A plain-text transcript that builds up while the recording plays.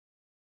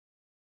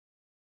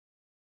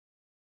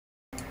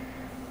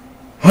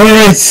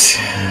Alright,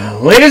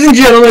 ladies and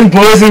gentlemen,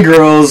 boys and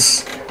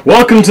girls,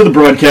 welcome to the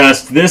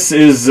broadcast. This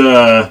is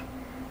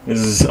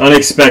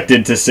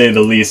unexpected to say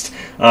the least.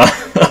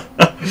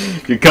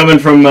 If you're coming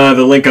from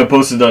the link I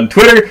posted on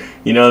Twitter,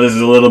 you know this is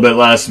a little bit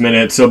last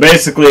minute. So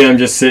basically I'm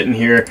just sitting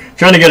here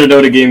trying to get a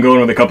Dota game going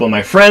with a couple of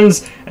my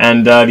friends,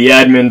 and the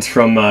admins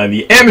from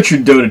the Amateur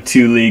Dota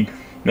 2 League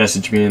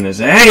messaged me and they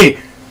said, "Hey,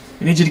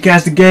 I need you to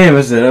cast a game."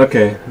 I said,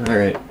 "Okay,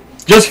 alright.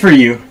 Just for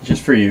you,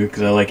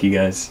 because I like you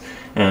guys."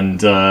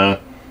 And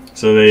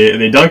so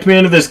they dunked me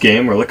into this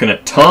game. We're looking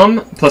at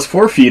Tom plus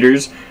 4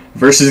 feeders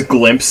versus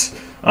Glimpse.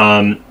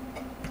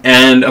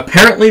 And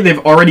apparently they've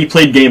already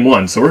played game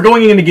 1. So we're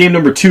going into game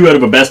number 2 out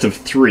of a best of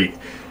 3.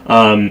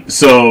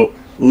 So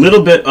a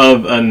little bit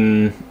of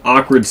an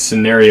awkward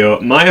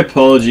scenario. My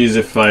apologies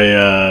if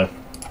the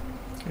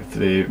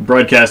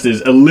broadcast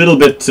is a little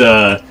bit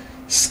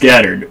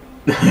scattered.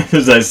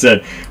 As I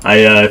said,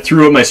 I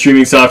threw up my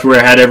streaming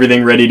software, had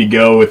everything ready to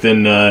go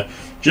within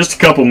just a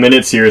couple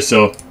minutes here,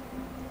 so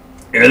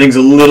everything's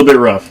a little bit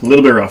rough,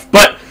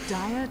 but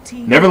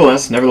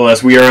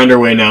nevertheless, we are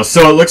underway now.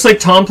 So it looks like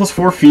Tom plus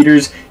 4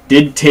 feeders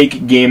did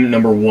take game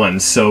number 1,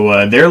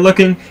 so they're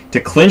looking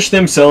to clinch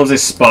themselves a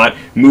spot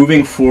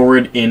moving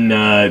forward in the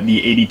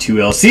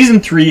AD2L Season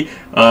 3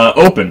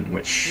 Open,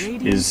 which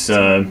is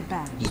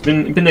has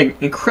been an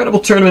incredible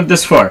tournament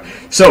this far.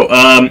 So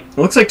it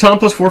looks like Tom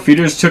plus 4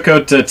 feeders took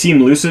out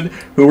Team Lucid,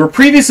 who were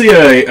previously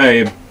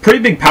a pretty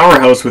big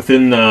powerhouse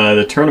within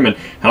the tournament.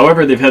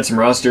 However, they've had some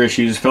roster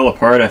issues, fell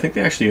apart. I think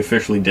they actually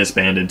officially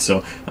disbanded,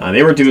 so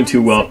they weren't doing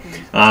too well.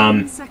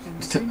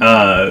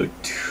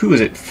 Who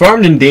is it?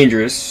 Farmed and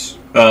Dangerous.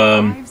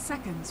 5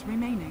 seconds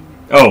remaining.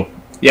 Oh,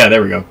 yeah,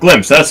 there we go.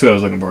 Glimpse, that's who I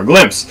was looking for.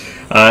 Glimpse.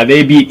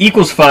 They beat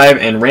Equals 5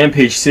 and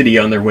Rampage City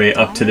on their way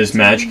up to this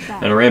match,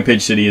 and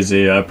Rampage City is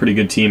a pretty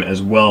good team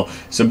as well.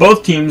 So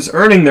both teams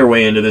earning their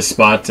way into this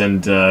spot,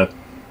 and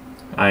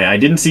I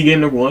didn't see game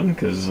number 1,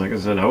 because, like I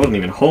said, I wasn't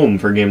even home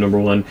for game number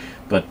 1,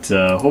 but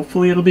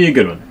hopefully it'll be a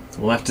good one.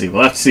 We'll have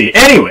to see.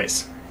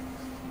 Anyways,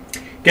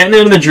 getting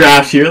into the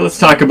draft here, let's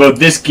talk about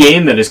this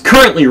game that is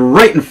currently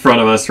right in front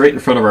of us, right in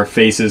front of our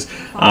faces.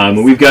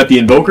 We've got the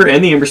Invoker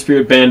and the Ember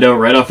Spirit banned out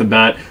right off the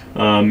bat.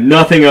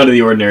 Nothing out of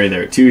the ordinary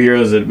there. 2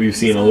 heroes that we've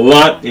seen a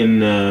lot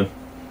in,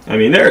 I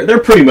mean, they're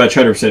pretty much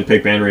 100%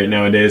 pick ban rate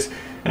nowadays,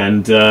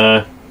 and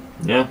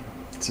yeah,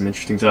 some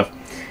interesting stuff.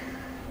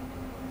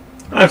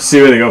 Let's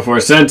see what they go for.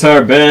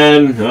 Centaur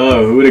ban.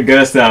 Oh, who would have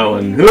guessed that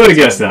one? Who would have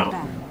guessed that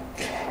one?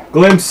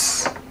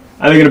 Glimpse.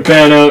 Either going to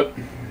ban out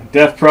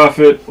Death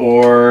Prophet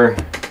or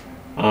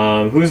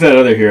who's that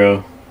other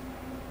hero?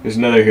 There's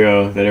another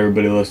hero that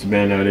everybody loves to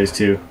ban nowadays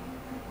too.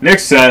 Nyx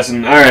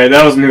Assassin. Alright,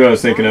 that wasn't who I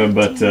was thinking of,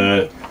 but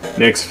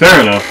Nyx, fair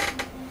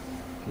enough.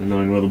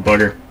 Annoying little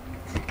bugger.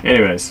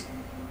 Anyways.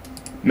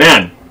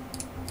 Man,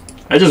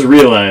 I just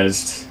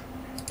realized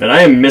that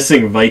I am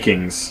missing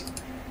Vikings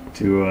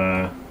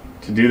to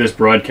do this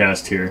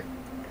broadcast here.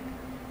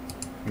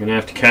 I'm gonna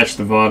have to catch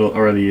the VOD,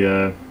 or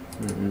the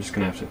I'm just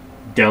gonna have to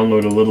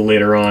download a little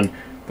later on,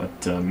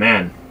 but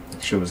man,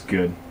 that show is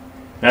good.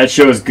 That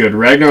show is good.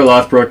 Ragnar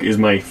Lothbrok is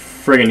my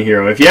friggin'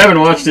 hero. If you haven't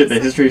watched it, the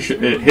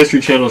History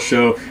Channel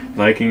show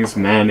Vikings,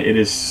 man, it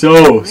is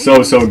so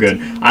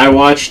good. I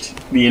watched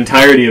the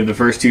entirety of the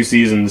first 2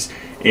 seasons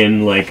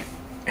in like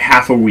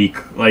half a week.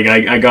 Like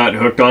I got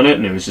hooked on it,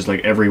 and it was just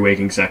like every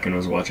waking second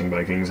was watching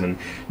Vikings, and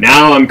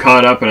now I'm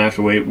caught up and I have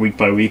to wait week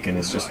by week, and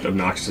it's just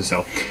obnoxious as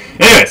hell.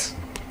 Anyways,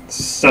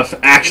 stuff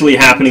actually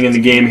happening in the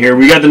game here.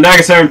 We got the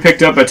Naga Siren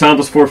picked up by Tom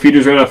plus 4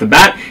 feeders right off the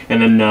bat,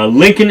 and then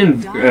Lincoln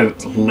and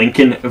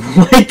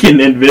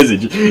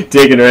Visage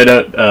taken right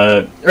out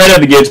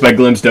the gates by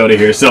Glimpse Dota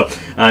here. So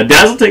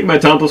Dazzle taking my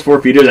Tom plus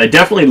 4 feeders. I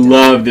definitely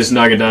love this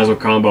Naga Dazzle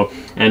combo,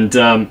 and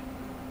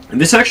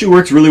this actually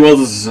works really well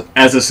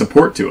as a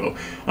support duo.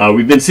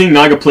 We've been seeing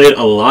Naga play it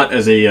a lot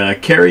as a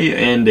carry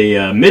and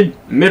a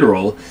mid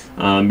role,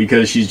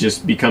 because she's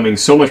just becoming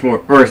so much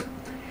more,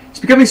 it's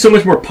becoming so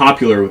much more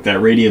popular with that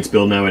Radiance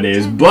build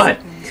nowadays. But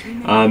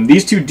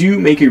these two do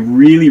make a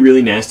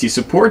really nasty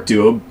support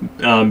duo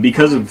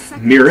because of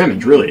mirror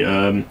image.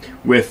 Really,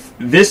 with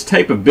this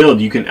type of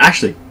build, you can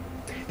actually.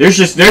 There's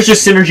just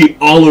synergy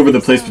all over the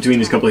place between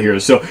these couple of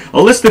heroes. So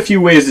I'll list a few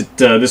ways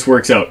that this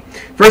works out.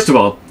 First of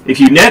all, if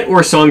you net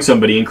or song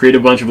somebody and create a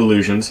bunch of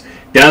illusions,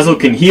 Dazzle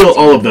can heal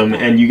all of them,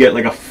 and you get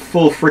like a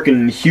full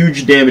freaking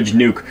huge damage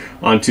nuke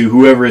onto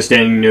whoever is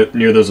standing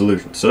near those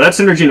illusions. So that's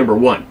synergy number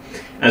 1.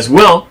 As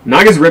well,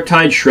 Naga's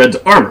Riptide shreds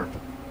armor,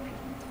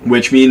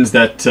 which means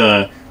that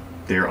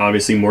they're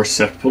obviously more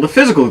susceptible to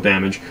physical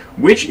damage,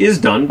 which is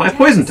done by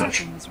Poison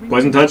Touch.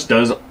 Poison Touch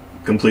does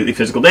completely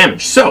physical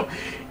damage. So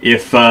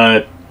if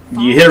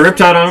you hit a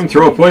Riptide on him,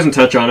 throw a Poison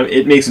Touch on him,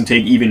 it makes him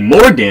take even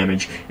more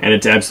damage, and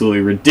it's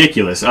absolutely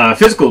ridiculous.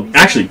 Physical,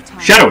 actually,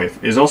 Shadow Wave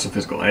is also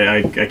physical.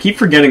 I keep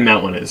forgetting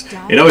that one is.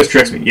 It always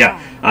tricks me. Yeah,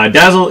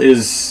 Dazzle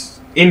is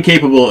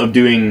incapable of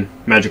doing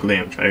magical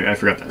damage. I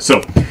forgot that.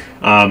 So,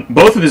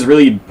 both of his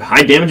really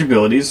high damage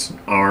abilities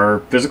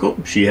are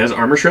physical. She has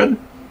Armor Shred,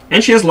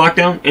 and she has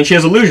Lockdown, and she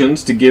has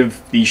Illusions to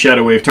give the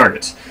Shadow Wave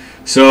targets.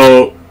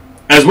 So,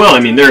 as well, I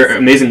mean, they're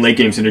amazing late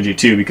game synergy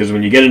too, because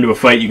when you get into a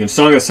fight, you can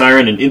Song of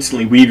Siren and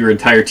instantly weave your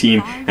entire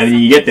team, and then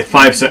you get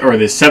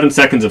the 7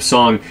 seconds of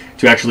Song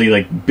to actually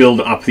like build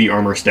up the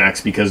armor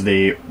stacks because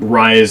they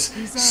rise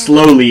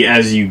slowly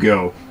as you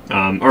go.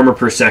 Armor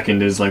per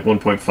second is like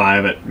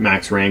 1.5 at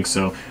max rank,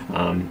 so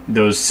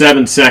those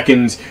 7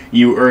 seconds,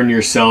 you earn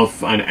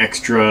yourself an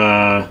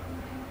extra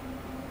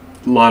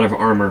lot of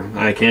armor.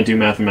 I can't do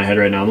math in my head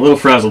right now. I'm a little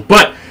frazzled,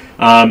 but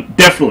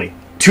definitely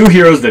 2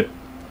 heroes that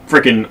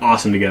freaking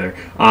awesome together.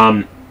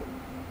 Now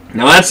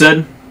that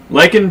said,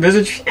 Lycan,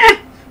 Visage,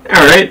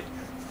 alright.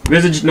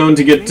 Visage known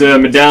to get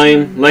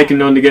Medallion, Lycan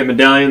known to get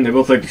Medallion. They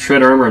both like to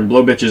shred armor and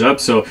blow bitches up,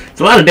 so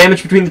it's a lot of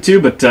damage between the two,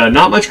 but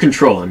not much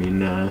control. I mean,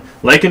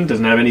 Lycan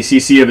doesn't have any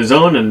CC of his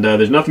own, and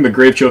there's nothing but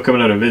Grave Chill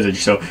coming out of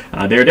Visage, so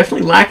they're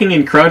definitely lacking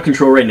in crowd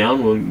control right now,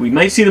 and we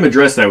might see them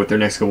address that with their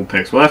next couple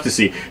picks. We'll have to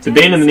see. The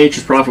Bane and the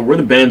Nature's Prophet were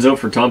the bans out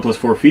for Tom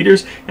 +4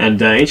 feeders,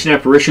 and Ancient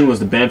Apparition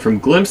was the ban from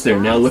Glimpse. They're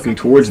now looking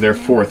towards their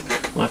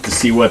 4th. We'll have to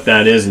see what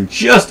that is in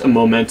just a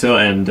momento,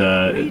 and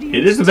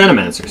it is the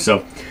Venomancer,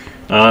 so...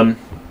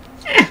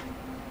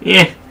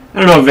 yeah, I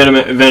don't know if I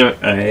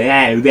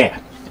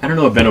don't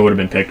know if Venom would have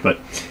been picked, but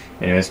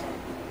anyways.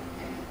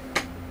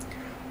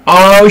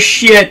 Oh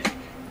shit!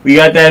 We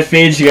got that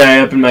Phage guy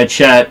up in my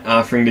chat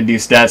offering to do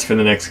stats for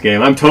the next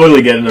game. I'm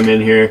totally getting him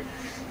in here.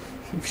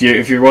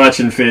 If you're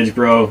watching Phage,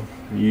 bro,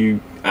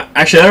 you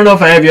actually I don't know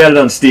if I have you added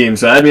on Steam,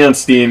 so add me on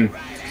Steam,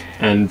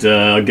 and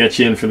I'll get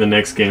you in for the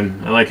next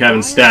game. I like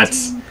having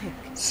stats.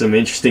 Some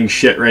interesting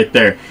shit right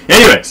there.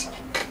 Anyways,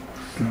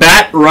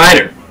 Bat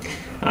Rider.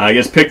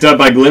 Gets picked up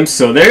by Glimpse,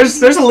 so there's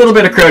a little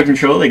bit of crowd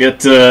control. They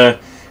get a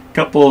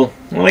couple.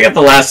 Well, they got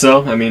the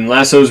lasso. I mean,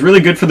 lasso is really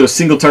good for those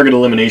single target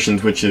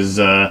eliminations, which is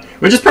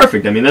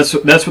perfect. I mean, that's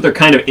what they're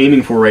kind of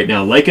aiming for right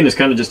now. Lycan is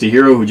kind of just a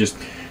hero who just,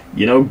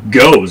 you know,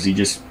 goes. He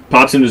just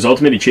pops into his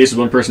ultimate. He chases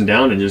one person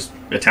down and just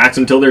attacks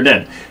until they're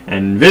dead.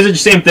 And Visage,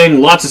 same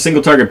thing. Lots of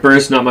single target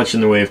bursts. Not much in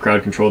the way of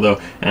crowd control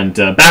though. And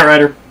Bat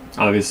Rider,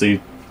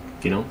 obviously,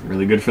 you know,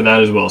 really good for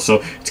that as well.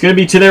 So it's going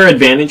to be to their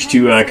advantage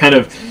to kind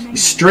of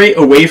stray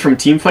away from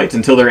team fights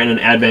until they're in an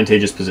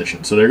advantageous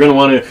position. So they're going to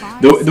want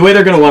to, the way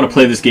they're going to want to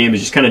play this game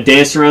is just kind of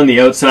dance around the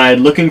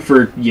outside, looking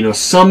for, you know,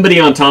 somebody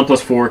on Tom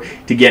 +4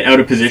 to get out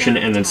of position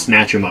and then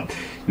snatch him up.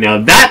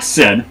 Now that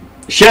said,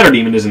 Shadow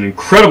Demon is an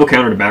incredible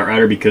counter to Bat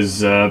Rider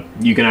because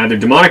you can either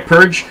Demonic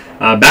Purge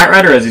Bat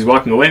Rider as he's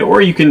walking away,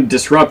 or you can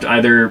disrupt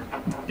either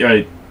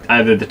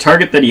the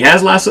target that he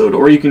has lassoed,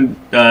 or you can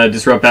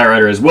disrupt Bat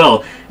Rider as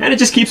well, and it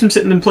just keeps him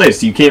sitting in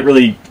place. You can't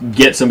really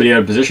get somebody out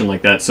of position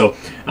like that, so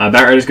Bat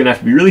Rider's going to have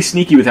to be really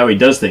sneaky with how he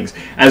does things.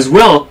 As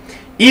well,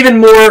 even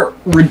more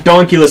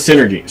redonkulous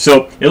synergy.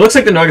 So it looks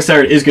like the Naga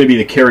Siren is going to be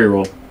the carry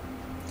role.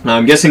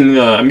 I'm guessing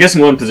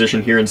one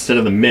position here instead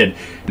of the mid.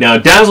 Now,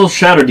 Dazzle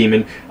Shadow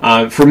Demon,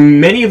 for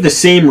many of the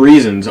same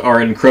reasons,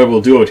 are an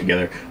incredible duo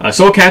together.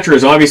 Soul Catcher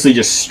is obviously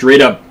just straight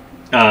up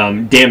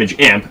damage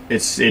amp.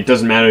 It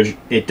doesn't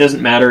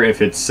matter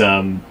if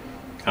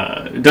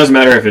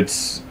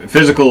it's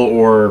physical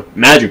or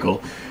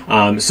magical.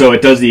 So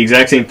it does the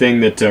exact same thing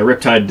that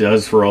Riptide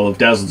does for all of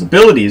Dazzle's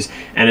abilities,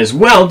 and as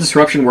well,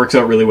 Disruption works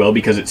out really well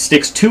because it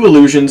sticks 2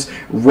 illusions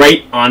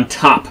right on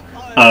top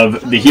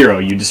of the hero.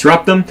 You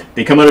disrupt them,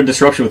 they come out of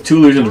disruption with 2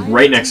 illusions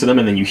right next to them,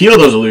 and then you heal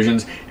those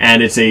illusions,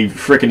 and it's a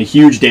freaking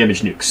huge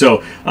damage nuke.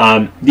 So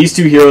these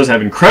 2 heroes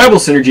have incredible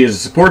synergy as a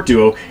support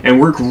duo and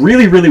work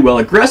really, really well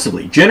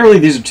aggressively. Generally,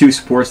 these are 2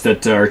 supports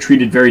that are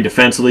treated very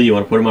defensively. You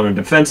want to put them on a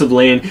defensive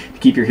lane to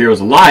keep your heroes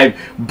alive,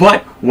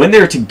 but when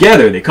they're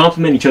together, they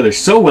complement each other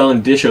so well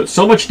and dish out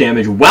so much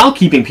damage while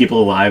keeping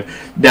people alive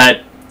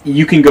that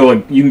you can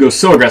go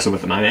so aggressive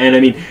with them. And I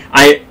mean,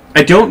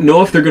 I don't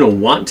know if they're going to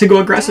want to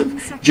go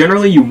aggressive.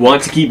 Generally, you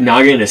want to keep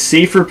Naga in a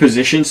safer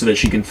position so that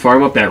she can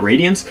farm up that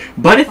Radiance,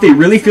 but if they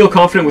really feel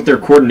confident with their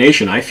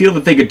coordination, I feel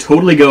that they could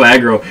totally go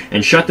aggro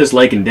and shut this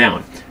Lycan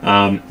down.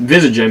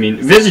 Visage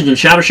and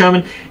Shadow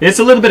Shaman, it's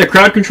a little bit of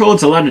crowd control,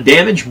 it's a lot of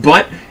damage,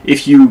 but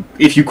if you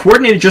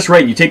coordinate it just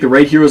right and you take the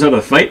right heroes out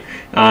of the fight,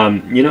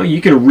 you know,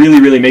 you can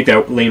really, really make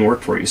that lane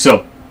work for you.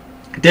 So,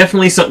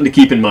 definitely something to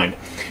keep in mind.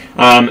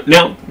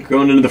 Now,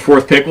 going into the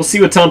 4th pick, we'll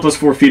see what Tom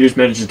 +4 feeders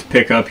manages to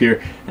pick up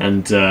here,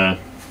 and yeah,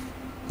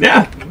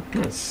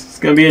 it's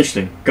going to be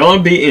interesting.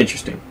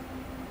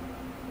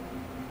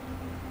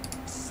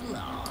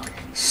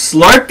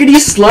 Slarkity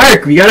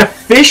Slark, we got a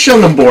fish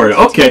on the board.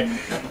 Okay,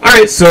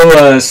 alright, so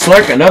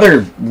Slark,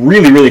 another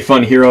really, really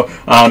fun hero,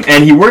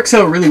 and he works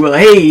out really well.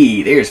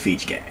 Hey, there's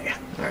Feach Guy.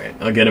 Alright,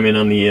 I'll get him in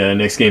on the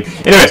next game.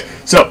 Anyways,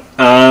 so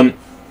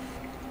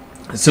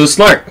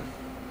Slark,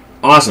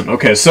 awesome.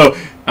 Okay, so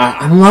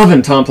I'm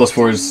loving Tom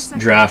 +4's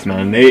draft,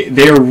 man.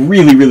 They are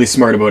really, really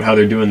smart about how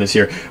they're doing this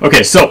here.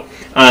 Okay, so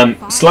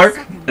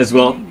Slark as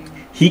well.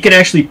 He can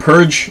actually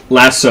purge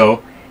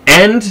Lasso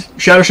and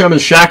Shadow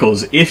Shaman's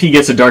Shackles if he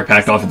gets a Dark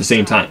Pact off at the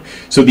same time.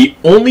 So the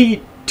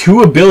only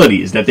 2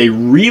 abilities that they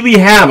really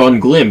have on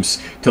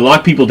Glimpse to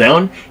lock people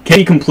down can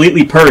be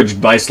completely purged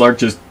by Slark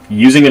just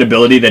using an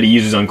ability that he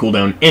uses on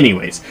cooldown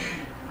anyways.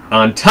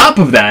 On top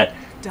of that,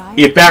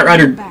 if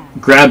Batrider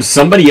grabs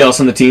somebody else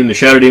on the team, the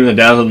Shadow Demon, the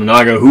Dazzle, the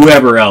Naga,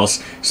 whoever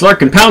else, Slark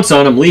can pounce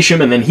on him, leash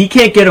him, and then he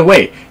can't get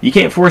away. You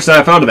can't force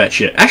staff out of that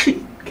shit.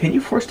 Actually, can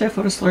you force staff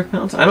out of Slark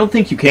pounce? I don't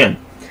think you can.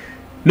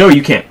 No,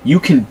 you can't. You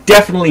can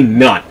definitely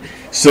not.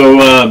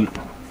 So,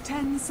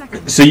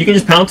 so you can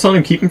just pounce on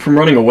him, keep him from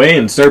running away,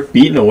 and start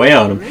beating away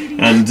on him.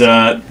 And,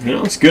 you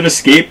know, it's good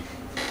escape.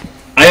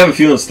 I have a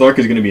feeling Slark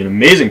is going to be an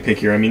amazing pick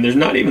here. I mean, there's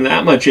not even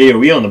that much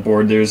AoE on the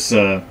board. There's,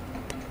 you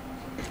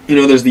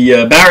know, there's the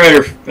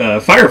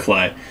Batrider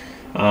Firefly.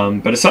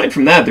 But aside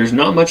from that, there's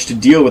not much to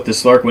deal with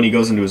this Slark when he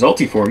goes into his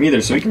ulti form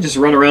either. So he can just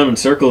run around in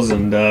circles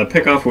and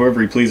pick off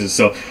whoever he pleases.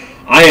 So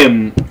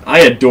I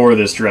adore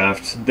this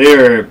draft. They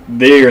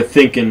are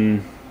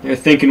thinking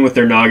with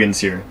their noggins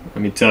here.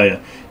 Let me tell you.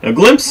 Now,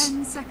 Glimpse.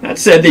 That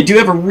said, they do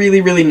have a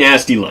really, really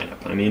nasty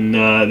lineup. I mean,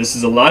 this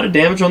is a lot of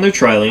damage on their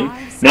tri-lane.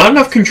 Not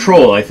enough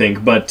control, I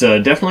think, but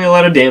definitely a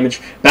lot of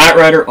damage.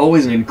 Batrider,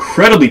 always an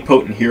incredibly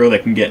potent hero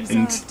that can get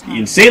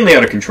insanely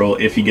out of control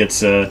if he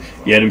gets the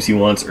items he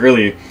wants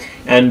early.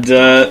 And,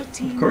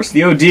 of course,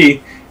 the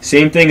OD,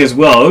 same thing as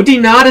well. OD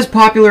not as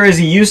popular as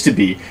he used to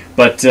be,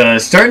 but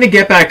starting to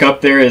get back up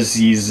there as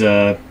he's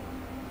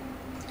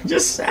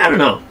just, I don't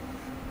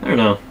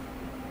know.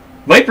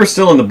 Viper's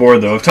still on the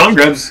board, though. If Tom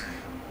grabs...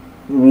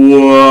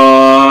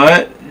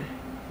 What?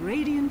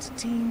 Radiant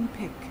team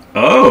pick.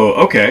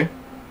 Oh, okay.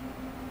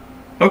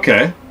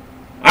 Okay.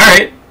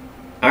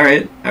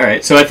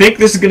 Alright. So I think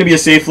this is going to be a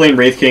safe lane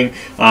Wraith King,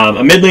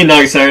 a mid lane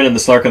Naga Siren, and the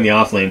Slark on the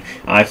off lane.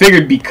 I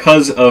figured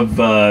because of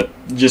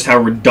just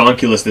how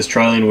redonkulous this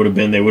tri-lane would have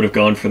been, they would have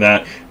gone for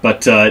that.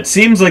 But it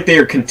seems like they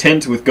are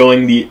content with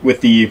going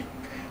with the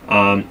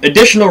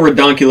additional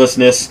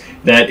redonkulousness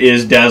that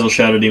is Dazzle,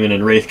 Shadow Demon,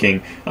 and Wraith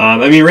King.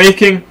 I mean, Wraith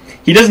King...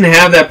 He doesn't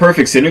have that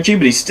perfect synergy,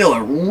 but he's still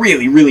a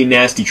really, really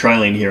nasty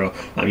tri-lane hero.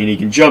 I mean, he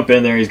can jump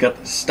in there. He's got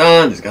the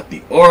stun. He's got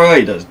the aura.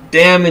 He does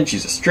damage.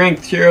 He's a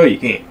strength hero. You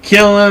can't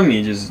kill him.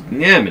 You just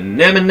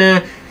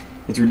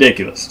it's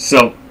ridiculous.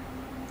 So,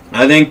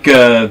 I think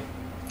I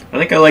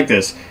like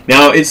this.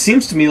 Now, it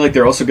seems to me like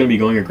they're also going to be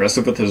going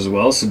aggressive with it as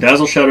well. So,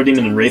 Dazzle, Shadow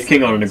Demon, and Wraith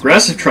King on an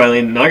aggressive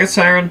tri-lane. Naga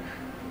Siren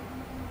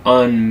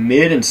on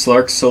mid and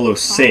Slark solo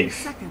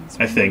safe,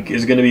 I think,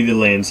 is going to be the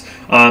lanes.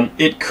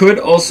 It could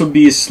also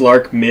be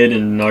Slark mid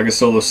and Naga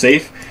solo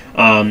safe,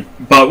 but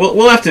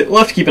we'll have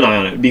to keep an eye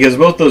on it because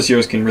both those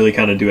heroes can really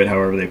kind of do it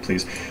however they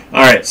please.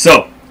 All right,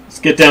 so let's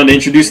get down to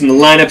introducing the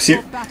lineups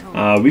here.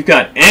 We've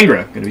got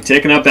Angra going to be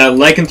taking up that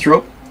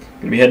Lycanthrope.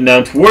 Going to be heading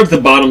down towards the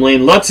bottom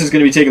lane. Lutz is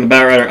going to be taking the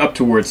Batrider up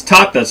towards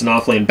top. That's an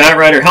off lane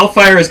Batrider.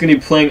 Hellfire is going to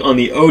be playing on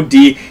the OD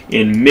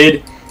in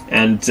mid,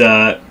 and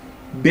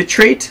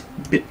Bitrate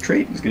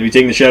is going to be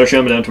taking the Shadow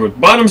Shaman down towards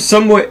bottom.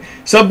 Subway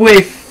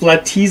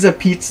Flatiza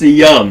Pizza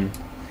Yum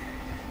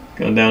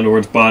going down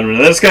towards bottom.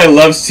 Now this guy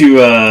loves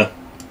to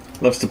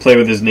play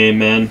with his name,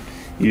 man.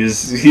 He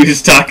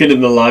was talking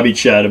in the lobby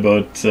chat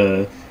about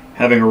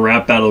having a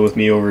rap battle with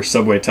me over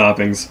Subway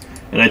toppings,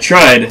 and I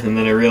tried, and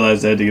then I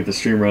realized I had to get the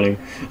stream running.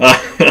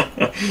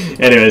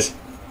 Anyways,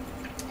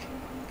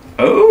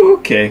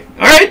 okay,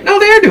 all right. No,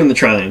 they are doing the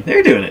tri-lane.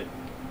 They're doing it.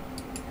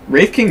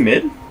 Wraith King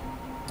mid.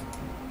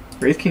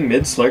 Wraith King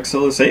mid, Slark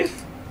solo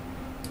safe?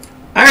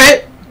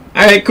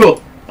 Alright,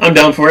 cool. I'm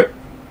down for it.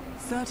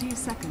 30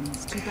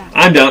 seconds to battle.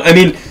 I'm down. I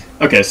mean,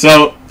 okay,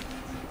 so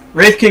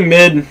Wraith King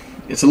mid,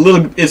 it's a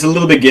little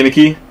bit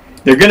gimmicky.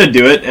 They're gonna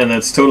do it, and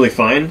that's totally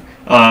fine.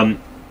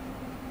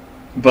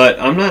 But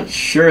I'm not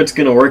sure it's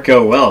gonna work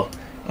out well.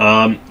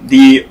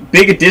 The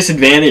big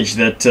disadvantage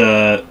that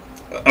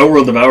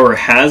Outworld Devourer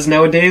has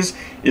nowadays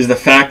is the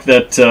fact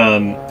that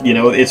you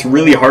know, it's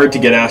really hard to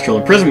get Astral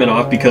Imprisonment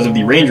off because of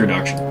the range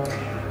reduction.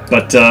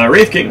 But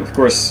Wraith King, of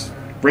course,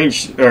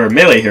 range or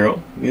melee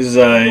hero, he's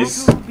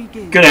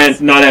gonna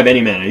not have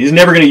any mana. He's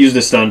never gonna use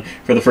the stun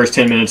for the first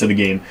 10 minutes of the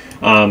game.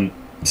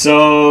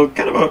 So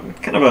kind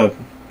of a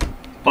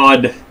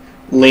odd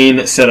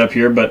lane setup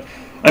here, but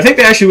I think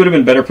they actually would have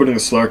been better putting the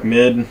Slark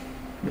mid.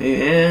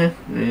 I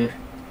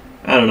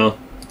don't know.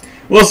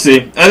 We'll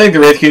see. I think the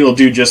Wraith King will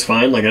do just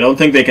fine. Like, I don't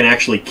think they can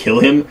actually kill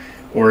him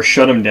or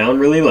shut him down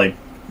really. Like,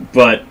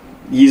 but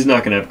he's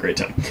not going to have a great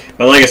time.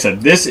 But like I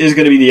said, this is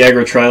going to be the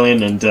aggro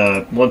tri-lane, and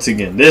once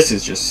again, this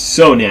is just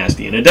so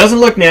nasty. And it doesn't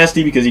look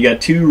nasty because you got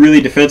two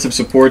really defensive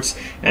supports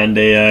and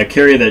a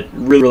carry that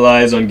really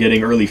relies on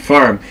getting early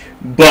farm.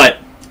 But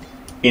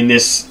in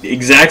this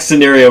exact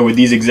scenario with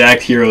these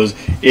exact heroes,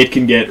 it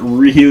can get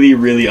really,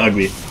 really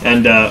ugly.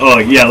 And, oh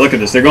yeah, look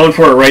at this. They're going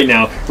for it right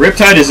now.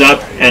 Riptide is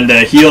up, and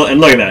heal, and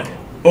look at that.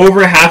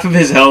 Over half of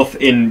his health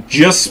in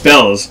just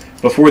spells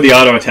before the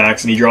auto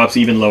attacks, and he drops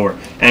even lower.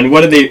 And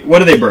what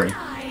do they burn?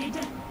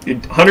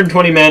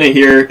 120 mana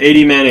here,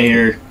 80 mana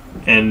here,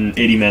 and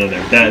 80 mana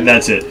there.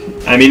 That's it.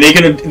 I mean, they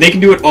can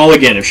do it all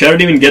again. If Shadow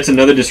Demon gets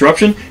another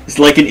disruption, this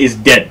Lycan is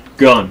dead,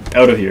 gone,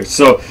 out of here.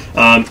 So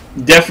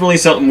definitely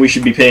something we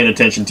should be paying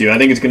attention to. I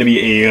think it's going to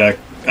be a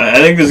I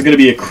think this is going to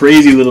be a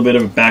crazy little bit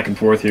of a back and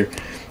forth here.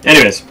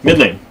 Anyways, mid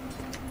lane.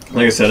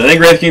 Like I said, I think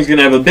Wraith King's going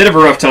to have a bit of a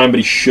rough time, but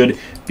he should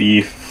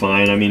be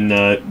fine. I mean,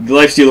 the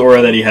lifesteal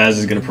aura that he has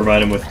is going to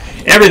provide him with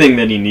everything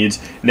that he needs.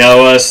 Now,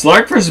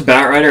 Slark versus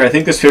Batrider, I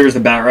think this favors the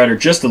Batrider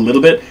just a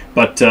little bit,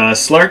 but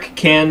Slark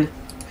can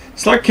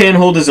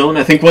hold his own.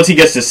 I think once he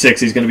gets to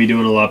 6, he's going to be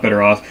doing a lot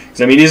better off.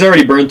 Because, I mean, he's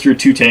already burned through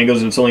 2 tangos,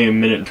 and it's only a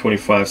minute and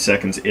 25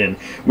 seconds in.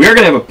 We are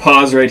going to have a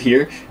pause right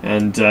here,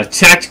 and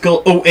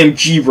Tactical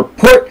OMG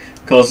Report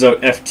calls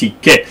out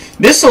FTK.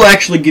 This will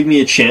actually give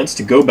me a chance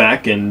to go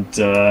back and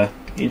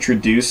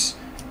introduce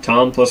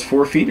Tom plus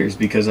 4 feeders,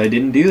 because I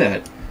didn't do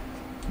that.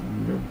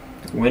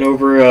 Went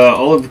over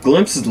all of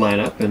Glimpse's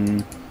lineup,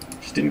 and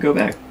just didn't go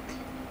back.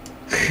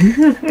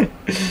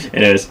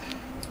 Anyways,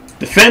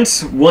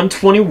 Defense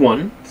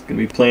 121. Going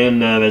to be playing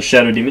that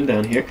Shadow Demon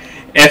down here.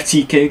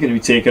 FTK going to be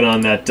taking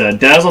on that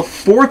Dazzle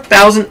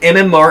 4000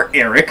 MMR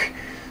Eric.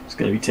 He's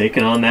going to be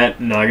taking on that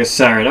Naga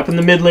Siren. Up in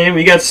the mid lane,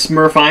 we got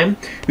Smurfheim,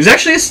 who's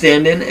actually a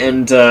stand-in,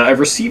 and I've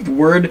received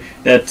word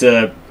that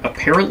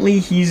apparently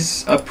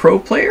he's a pro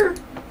player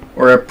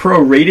or a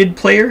pro-rated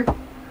player.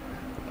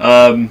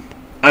 I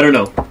don't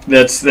know.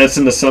 That's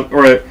an assumption,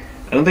 or I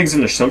don't think it's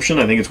an assumption.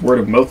 I think it's word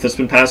of mouth that's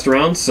been passed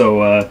around.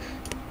 So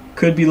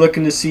could be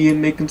looking to see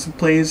him making some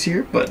plays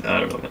here, but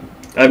I don't know, man.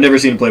 I've never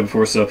seen him play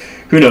before, so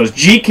who knows.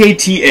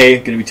 GKTA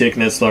going to be taking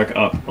that Slark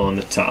up on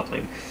the top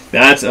lane.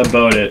 That's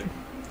about it.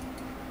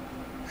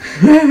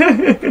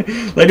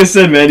 Like I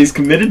said, man, he's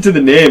committed to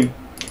the name.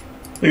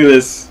 Look at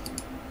this.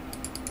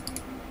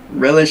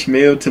 Relish,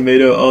 mayo,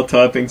 tomato, all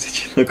toppings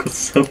at your local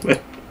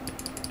Subway.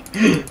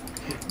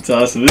 It's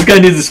awesome. This guy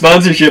needs a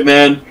sponsorship,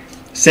 man.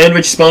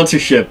 Sandwich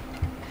sponsorship.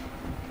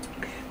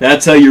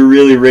 That's how you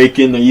really rake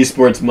in the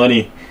esports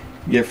money.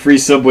 You get free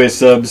Subway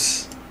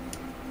subs.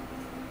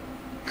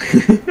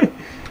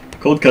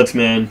 Cold cuts,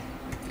 man.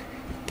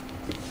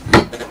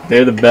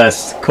 They're the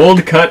best.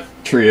 Cold cut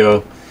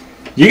trio.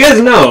 You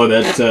guys know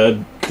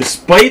that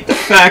despite the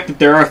fact that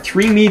there are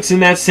 3 meats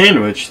in that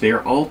sandwich, they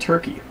are all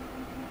turkey.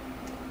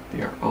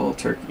 They are all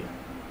turkey.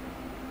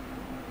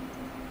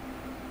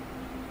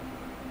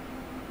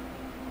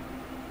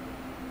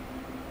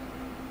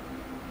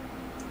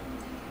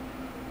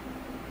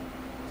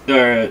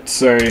 Alright,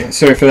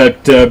 sorry for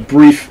that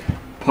brief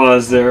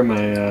pause there.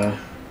 My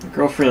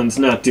girlfriend's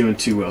not doing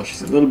too well.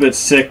 She's a little bit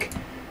sick.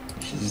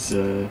 She's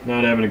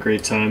not having a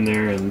great time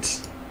there, and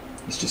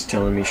it's just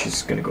telling me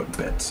she's going to go to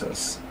bed. So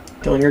it's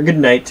telling her good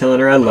night, telling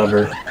her I love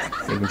her,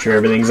 making sure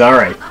everything's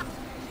alright.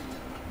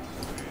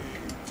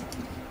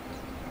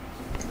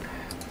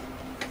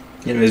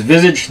 Anyways,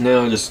 Visage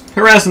now just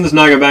harassing this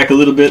Naga back a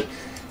little bit.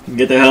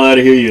 Get the hell out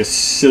of here, you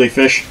silly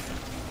fish.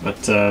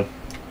 But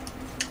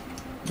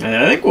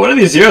I think one of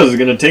these heroes is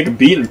going to take a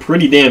beating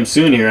pretty damn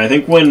soon here. I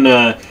think when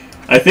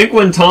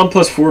Tom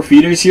plus 4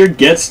 feeders here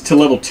gets to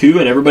level 2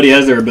 and everybody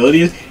has their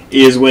abilities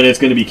is when it's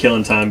going to be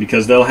killing time,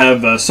 because they'll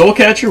have Soul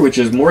Catcher, which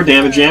is more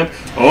damage amp.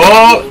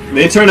 Oh,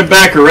 they turn it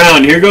back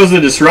around. Here goes the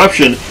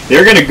disruption.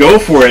 They're going to go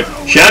for it.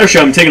 Shadow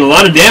Shaman taking a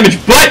lot of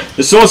damage, but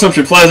the Soul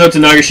Assumption flies out to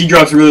Naga. She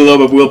drops really low,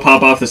 but will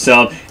pop off the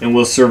salve and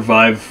will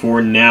survive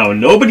for now.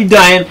 Nobody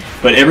dying,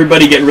 but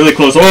everybody getting really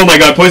close. Oh my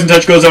god, Poison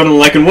Touch goes out on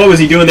the Lycan. What was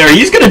he doing there?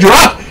 He's going to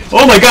drop!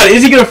 Oh my god,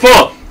 is he going to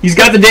fall? He's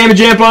got the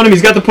damage amp on him.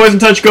 He's got the Poison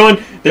Touch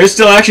going. There's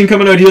still action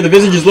coming out here. The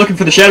Visage is looking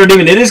for the Shadow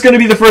Demon. It is going to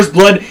be the first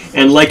blood,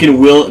 and Lycan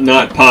will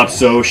not pop.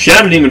 So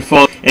Shadow Demon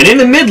falls. And in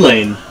the mid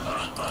lane,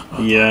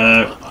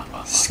 the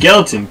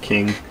Skeleton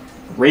King,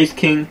 Wraith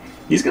King,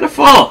 he's going to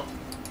fall.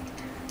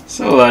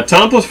 So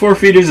Tom plus 4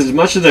 feeders, as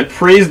much as I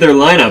praise their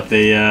lineup,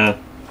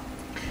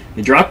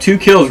 they dropped 2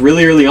 kills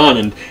really early on.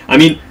 And I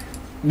mean,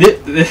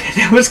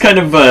 that was kind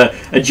of a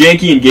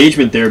janky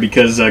engagement there,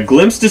 because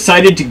Glimpse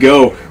decided to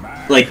go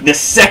like the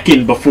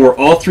second before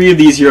all 3 of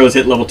these heroes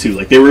hit level 2.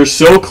 Like, they were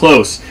so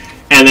close.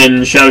 And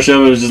then Shadow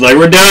Shaman was just like,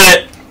 we're doing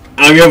it!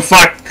 I don't give a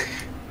fuck!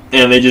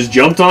 And they just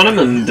jumped on him,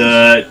 and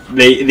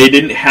they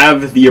didn't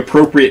have the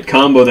appropriate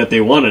combo that they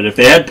wanted. If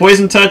they had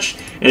Poison Touch,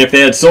 and if they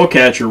had Soul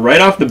Catcher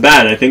right off the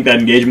bat, I think that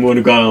engagement would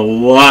have gone a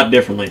lot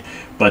differently.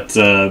 But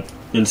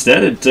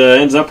instead, it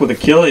ends up with a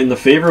kill in the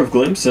favor of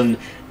Glimpse, and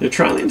their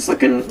Trilane's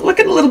looking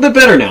a little bit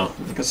better now.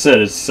 Like I said,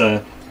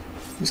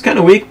 it's kind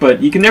of weak,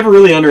 but you can never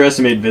really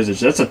underestimate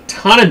Visage. That's a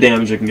ton of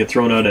damage that can get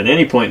thrown out at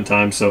any point in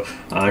time, so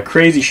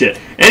crazy shit.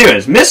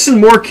 Anyways, missing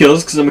more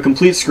kills because I'm a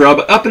complete scrub.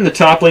 Up in the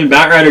top lane,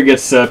 Batrider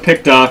gets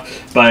picked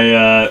off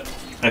by,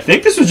 I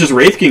think this was just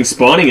Wraith King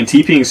spawning and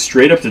TPing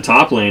straight up to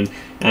top lane.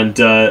 And,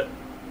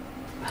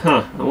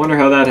 I wonder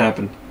how that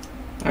happened.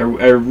 I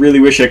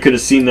really wish I could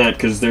have seen that,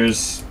 because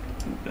there's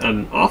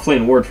an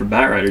offlane ward for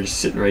Batrider just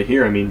sitting right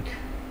here. I mean,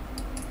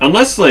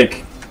 unless,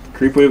 like,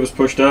 Creep Wave was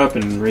pushed up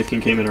and Wraith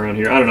King came in around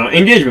here. I don't know.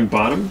 Engagement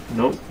bottom.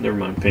 Nope, never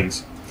mind.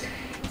 Pings.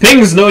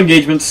 Pings, no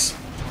engagements.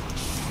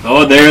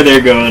 Oh, there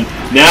they're going.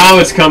 Now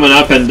it's coming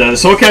up, and the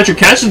Soul Catcher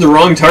catches the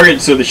wrong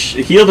target, so the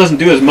heal doesn't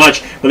do as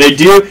much. But they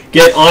do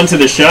get onto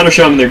the Shadow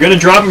Shaman. They're going to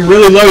drop him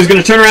really low. He's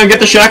going to turn around and get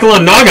the Shackle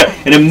on Naga,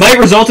 and it might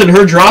result in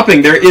her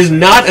dropping. There is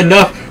not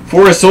enough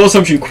for a soul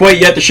assumption quite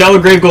yet. The shallow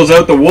grave goes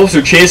out. The wolves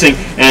are chasing,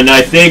 and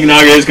I think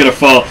Naga is going to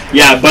fall.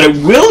 Yeah, but it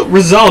will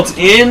result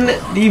in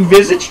the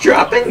visage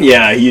dropping.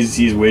 Yeah,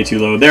 he's way too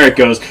low. There it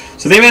goes.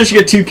 So they managed to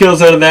get 2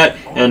 kills out of that,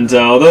 and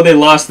although they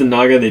lost the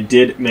Naga, they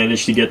did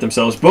manage to get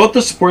themselves both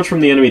the supports from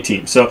the enemy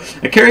team. So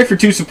a carry for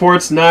 2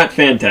 supports, not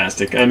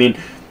fantastic. I mean,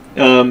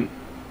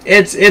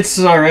 it's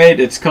alright,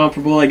 it's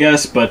comparable, I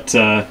guess, but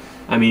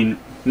I mean,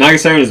 Naga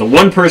Siren is the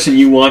one person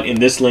you want in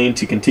this lane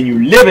to continue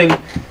living,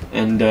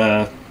 and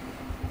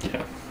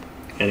yeah.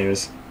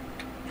 Anyways.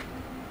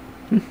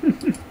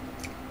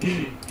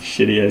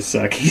 Shitty, I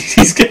suck.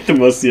 He's got the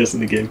most CS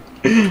in the game.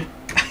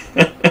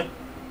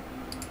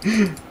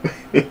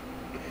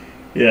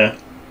 Yeah.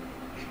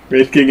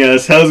 Wraith King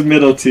asks, how's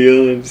middle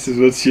teal? And says,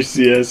 what's your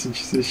CS? And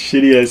she says,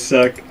 shitty, I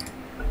suck.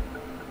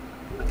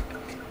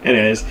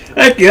 Anyways,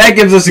 that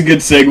gives us a good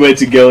segue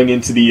to going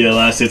into the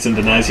last hits and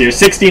denies here.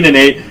 16 and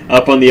 8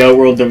 up on the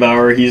Outworld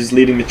Devourer. He's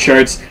leading the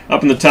charts.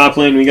 Up in the top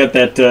lane, we got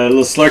that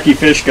little Slarky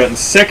Fish got in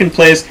second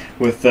place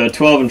with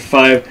 12 and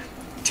 5.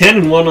 10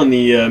 and 1 on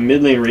the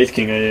mid lane Wraith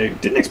King. I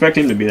didn't expect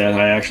him to be that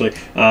high, actually.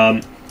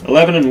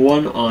 11 and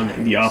 1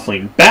 on the off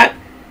lane Bat.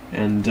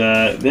 And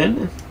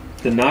then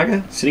the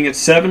Naga sitting at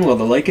 7, while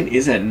the Lycan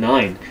is at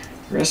 9.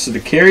 The rest of the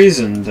carries,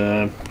 and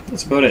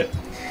that's about it.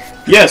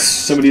 Yes,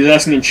 somebody's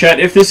asking in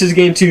chat if this is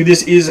game 2.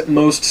 This is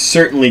most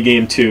certainly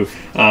game 2.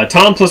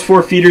 Tom plus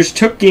 4 feeders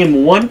took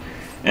game 1,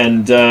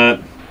 and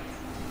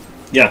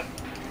yeah.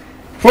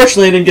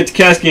 Fortunately, I didn't get to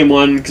cast game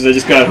 1 because I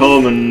just got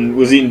home and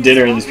was eating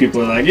dinner, and these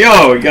people are like,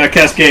 yo, you gotta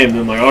cast game. And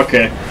I'm like,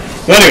 okay.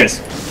 But anyways,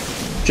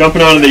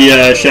 jumping onto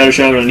the Shadow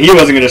Shaman, and he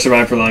wasn't going to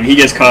survive for long. He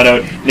gets caught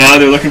out. Now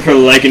they're looking for the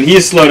Lycan.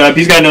 He's slowed up.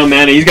 He's got no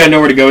mana. He's got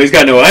nowhere to go. He's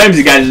got no items.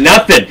 He's got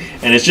nothing.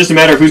 And it's just a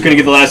matter of who's going to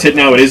get the last hit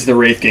now. It is the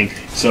Wraith King.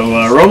 So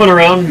roaming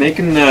around,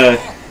 making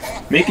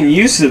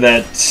use of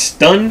that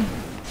stun.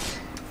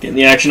 Getting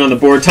the action on the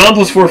board. Tom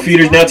plus 4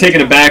 feeders now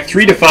taking it back.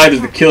 3 to 5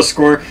 is the kill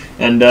score.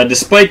 And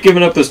despite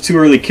giving up those 2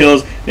 early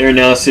kills, they're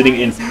now sitting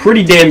in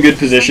pretty damn good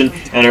position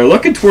and are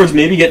looking towards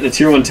maybe getting a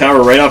tier 1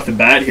 tower right off the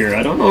bat here.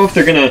 I don't know if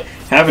they're going to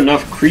have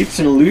enough creeps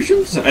and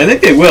illusions. I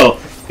think they will.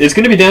 It's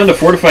going to be down to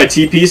fortified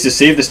TPs to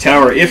save this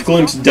tower if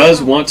Glimpse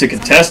does want to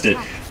contest it.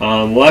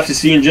 We'll have to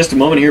see in just a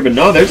moment here, but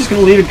no, they're just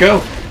going to leave it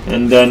go.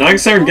 And Naga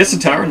Siren gets the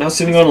tower, now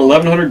sitting on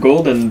 1100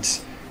 gold, and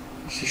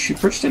she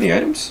purchased any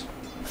items?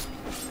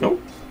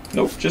 Nope.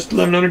 Nope, just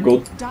 1100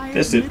 gold.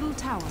 That's it.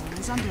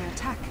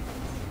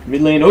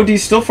 Mid lane,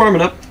 OD's still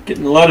farming up,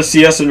 getting a lot of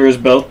CS under his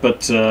belt,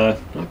 but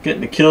not getting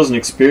the kills and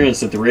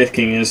experience that the Wraith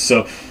King is.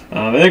 So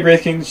I think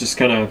Wraith King's just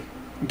kind of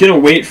going to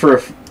wait for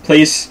a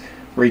place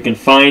where he can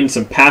find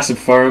some passive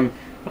farm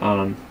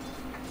and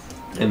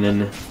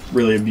then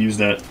really abuse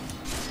that.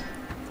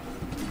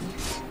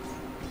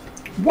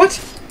 What?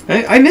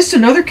 I missed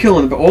another kill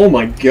in the... Oh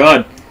my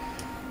god.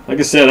 Like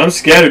I said, I'm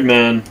scattered,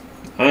 man.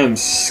 I am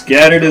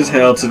scattered as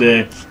hell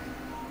today.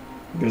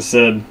 Like I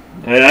said,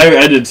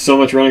 I did so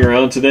much running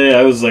around today.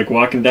 I was like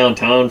walking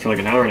downtown for like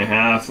an hour and a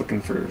half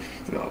looking for...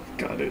 Oh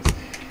god,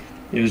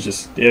 it was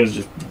just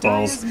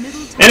balls.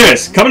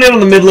 Anyways, coming in on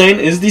the mid lane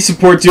is the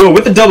support duo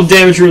with the double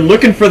damage rune,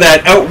 looking for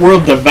that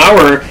Outworld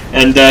Devourer,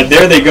 and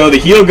there they go. The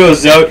heal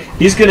goes out.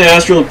 He's going to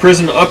Astral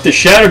Imprison up the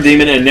Shadow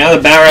Demon, and now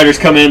the Bat Riders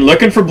come in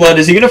looking for blood.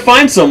 Is he going to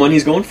find someone?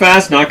 He's going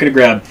fast, not going to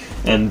grab.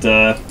 And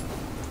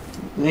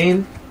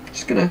lane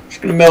just gonna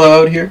mellow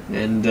out here,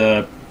 and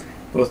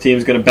both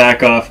teams going to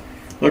back off.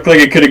 Looked like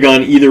it could have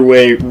gone either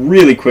way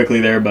really quickly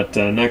there, but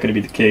not going to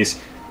be the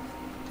case.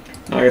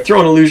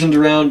 Throwing illusions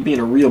around, being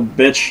a real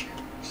bitch.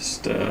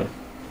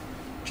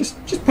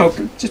 Just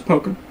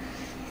poking.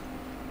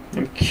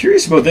 I'm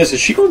curious about this. Is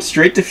she going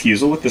straight to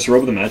Fusel with this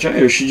Robe of the Magi,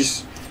 or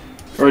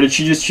did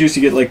she just choose to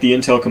get like the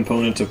intel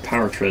component of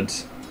Power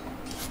Treads?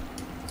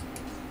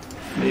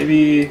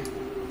 Maybe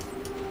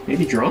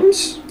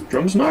drums?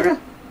 Drums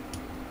Naga?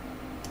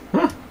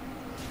 Huh.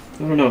 I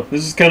don't know.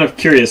 This is kind of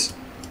curious.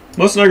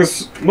 Most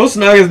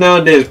Nagas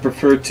nowadays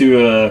prefer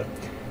to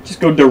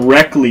just go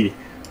directly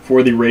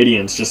for the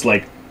Radiance, just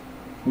like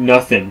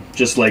nothing.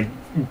 Just like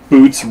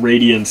Boots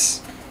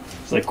Radiance.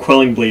 It's like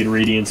Quelling Blade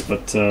Radiance,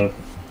 but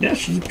yeah,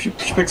 she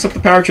picks up the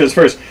Power Treads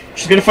first.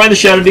 She's going to find the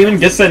Shadow Demon,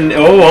 gets that,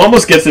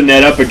 almost gets the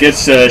net up, but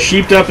gets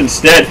sheeped up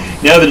instead.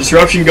 Now the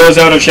Disruption goes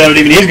out on Shadow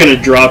Demon, he's going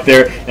to drop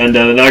there, and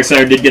the Naga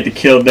Siren did get the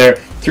kill there.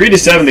 3 to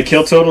 7 the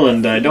kill total,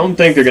 and I don't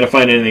think they're going to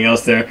find anything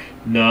else there.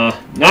 Nah,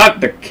 not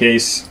the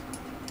case.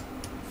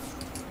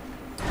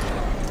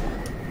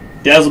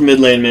 Dazzle mid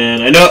lane,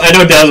 man. I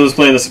know Dazzle was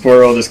playing the support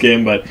role this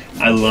game, but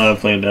I love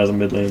playing Dazzle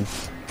mid lane.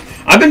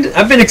 I've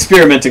been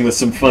experimenting with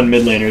some fun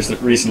mid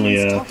laners recently.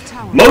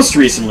 Most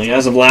recently,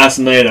 as of last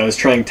night, I was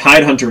trying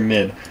Tidehunter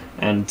mid,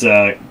 and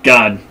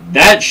God,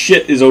 that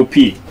shit is OP.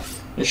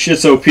 That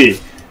shit's OP.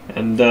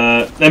 And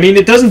I mean,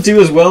 it doesn't do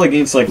as well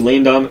against like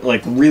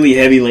really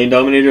heavy lane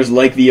dominators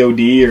like the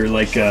OD or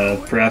like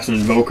perhaps an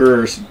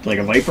Invoker or like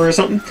a Viper or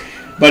something.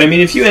 But I mean,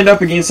 if you end up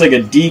against like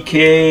a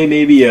DK,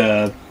 maybe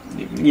a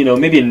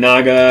maybe a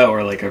Naga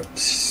or like a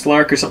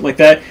Slark or something like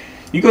that,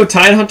 you go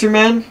Tidehunter,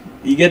 man.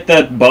 You get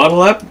that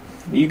bottle up.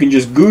 you can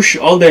just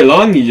goosh all day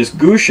long. You just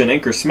goosh and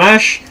anchor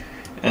smash,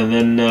 and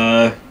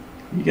then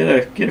you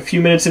get a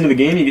few minutes into the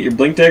game, you get your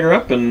blink dagger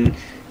up, and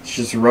it's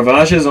just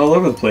ravages all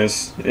over the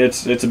place.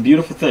 It's a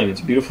beautiful thing.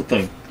 It's a beautiful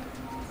thing.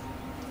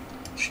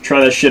 Should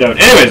try that shit out.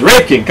 Anyways,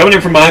 Wraith King coming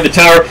in from behind the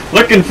tower,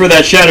 looking for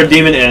that Shadow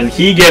Demon, and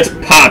he gets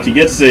popped. He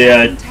gets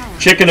a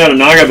chicken out of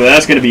Naga, but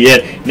that's going to be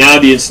it. Now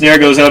the ensnare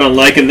goes out on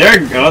Lycan.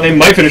 They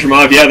might finish him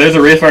off. Yeah, there's a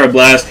Wraithfire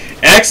Blast.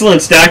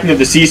 Excellent stacking of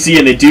the CC,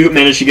 and they do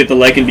manage to get the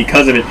Lycan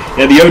because of it.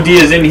 Now the OD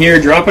is in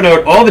here, dropping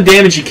out all the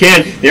damage he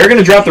can. They're going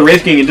to drop the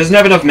Wraith King. He doesn't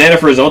have enough mana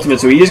for his ultimate,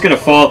 so he is going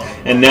to fall.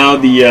 And now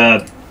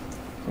the...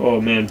 oh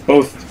man,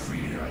 both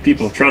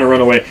people trying to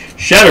run away.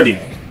 Shadow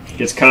Demon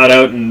gets caught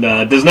out and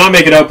does not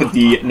make it out, but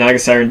the Naga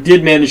Siren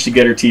did manage to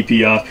get her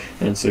TP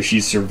off, and so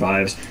she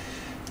survives.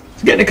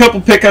 So getting a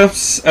couple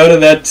pickups out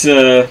of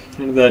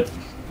that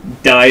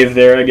dive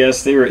there, I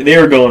guess. They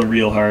were going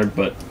real hard,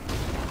 but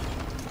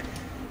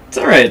it's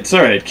alright, it's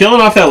alright.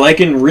 Killing off that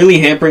Lycan, really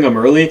hampering him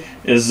early,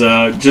 is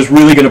just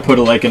really going to put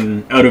a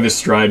Lycan out of his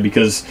stride,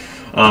 because,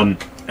 I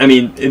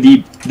mean,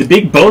 the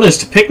big bonus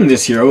to picking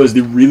this hero is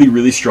the really,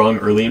 really strong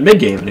early and mid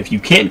game, and if you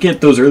can't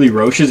get those early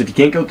Roches, if you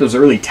can't get those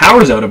early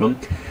towers out of him,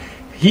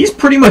 he's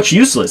pretty much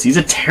useless. He's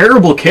a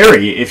terrible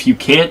carry if you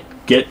can't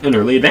get an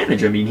early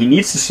advantage. I mean, he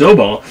needs to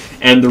snowball,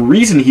 and the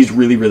reason he's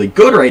really, really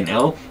good right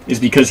now is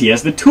because he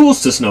has the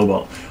tools to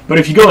snowball. But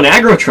if you go an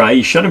aggro try,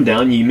 you shut him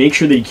down, you make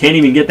sure that he can't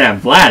even get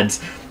that Vlad's,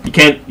 you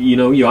can't,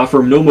 you offer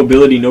him no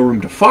mobility, no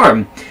room to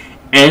farm,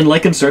 and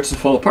Lycan starts to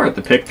fall apart.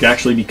 The pick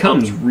actually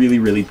becomes really,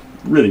 really,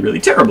 really, really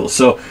terrible.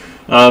 So,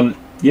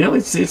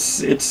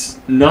 it's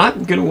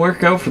not going to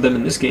work out for them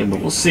in this game, but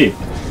we'll see.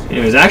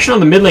 Anyways, action on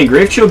the mid lane.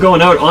 Grave Chill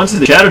going out onto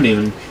the Shadow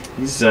Demon.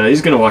 He's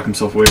going to walk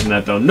himself away from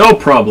that, though. No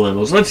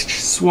problemos. Let's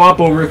swap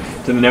over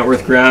to the net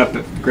worth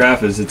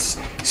graph as it's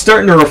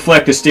starting to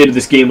reflect the state of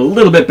this game a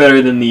little bit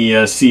better than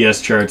the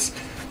CS charts.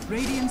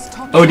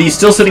 OD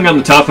still sitting on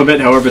the top of it.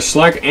 However,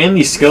 Slark and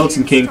the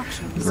Skeleton King,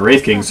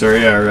 Wraith King,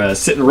 sorry, are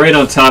sitting right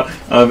on top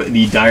of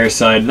the dire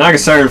side. Naga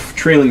Siren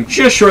trailing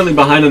just shortly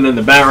behind him, then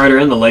the Bat Rider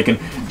and the Lycan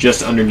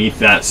just underneath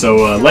that.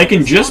 So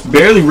Lycan just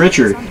barely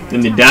richer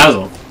than the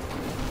Dazzle,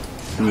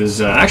 who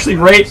is actually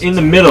right in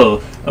the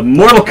middle of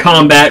Mortal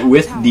Kombat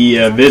with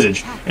the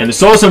Visage. And the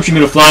Soul Assumption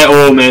going to fly.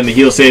 Oh man, the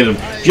heal saves him.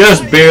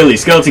 Just barely.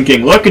 Skeleton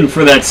King looking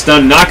for that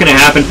stun. Not going to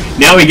happen.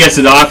 Now he gets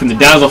it off, and the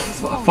Dazzle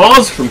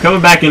falls from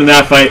coming back into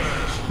that fight.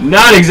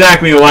 Not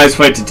exactly a wise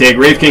fight to take.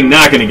 Wraith King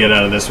not going to get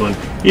out of this one.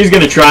 He's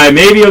going to try.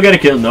 Maybe he'll get a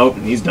kill. Nope,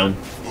 he's done.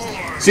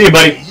 See you,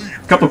 buddy.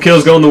 A couple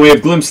kills going the way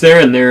of Glimpse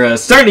there, and they're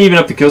starting to even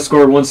up the kill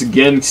score once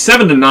again.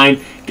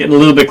 7-9, getting a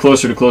little bit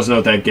closer to closing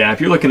out that gap.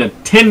 You're looking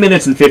at 10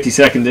 minutes and 50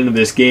 seconds into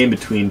this game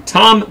between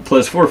Tom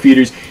plus 4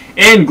 feeders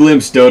and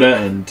Glimpse Dota,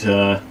 and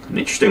an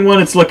interesting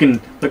one it's looking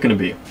to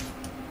be.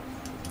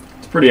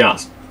 It's pretty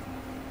awesome.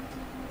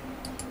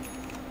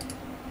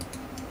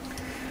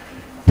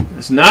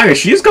 This Naga,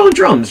 she's going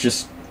drums,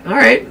 just...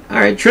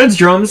 Alright, treads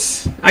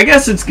drums. I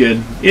guess it's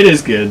good. It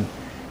is good.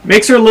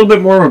 Makes her a little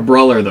bit more of a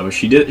brawler, though.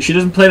 She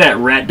doesn't play that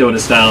rat Dota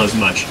style as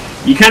much.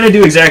 You kind of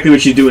do exactly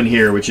what she's doing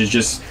here, which is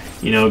just,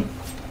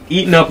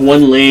 eating up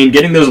one lane,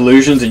 getting those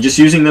illusions, and just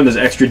using them as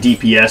extra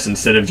DPS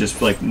instead of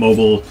just, like,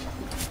 mobile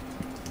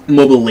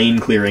lane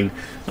clearing,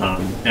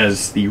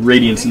 as the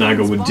Radiance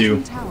Naga would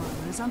do.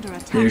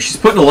 She's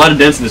putting a lot of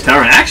dents in this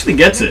tower and actually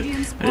gets it.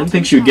 I didn't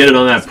think she would get it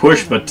on that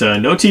push, but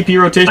no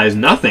TP rotation is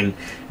nothing.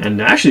 And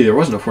actually, there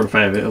wasn't a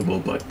Fortify available,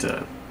 but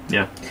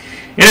yeah.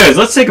 Anyways,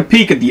 let's take a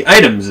peek at the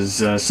items,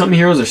 as some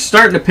heroes are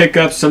starting to pick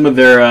up some of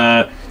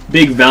their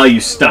big value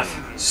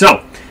stuff.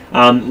 So,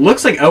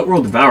 looks like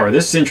Outworld Devourer.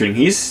 This is interesting.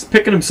 He's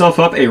picking himself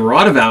up a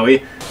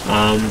Radavawi,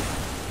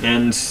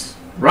 and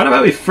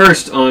Radavawi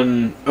first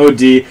on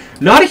OD.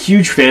 Not a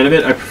huge fan of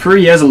it. I prefer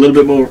he has a little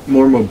bit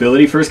more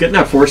mobility first. Getting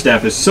that Force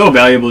Staff is so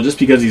valuable just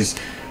because he's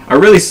a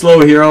really slow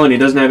hero and he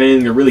doesn't have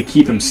anything to really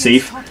keep him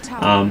safe.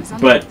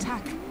 But,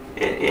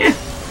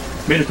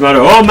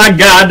 oh my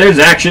god, there's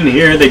action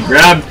here. They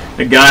grab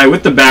the guy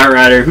with the Bat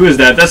Rider. Who is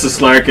that? That's the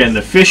Slark, and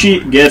the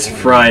Fishy gets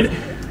fried.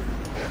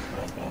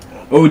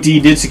 OD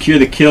did secure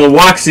the kill,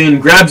 walks in,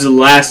 grabs the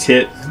last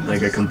hit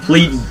like a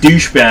complete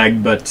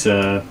douchebag, but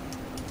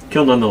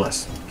kill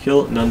nonetheless.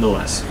 Kill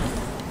nonetheless.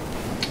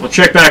 We'll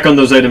check back on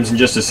those items in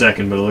just a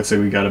second, but it looks like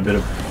we got a bit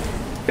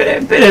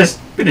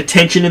of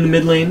tension in the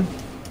mid lane.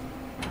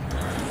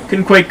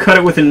 Couldn't quite cut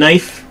it with a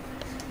knife.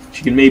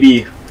 She could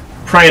maybe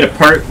pry it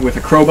apart with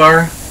a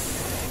crowbar.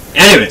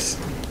 Anyways,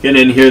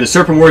 getting in here, the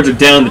Serpent Wards are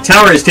down. The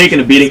tower is taking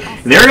a beating.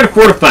 And they're going to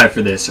fortify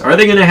for this. Are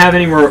they going to have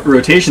any more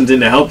rotations in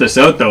to help this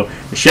out, though?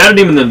 The Shadow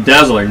Demon and the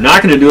Dazzle are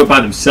not going to do it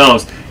by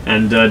themselves.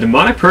 And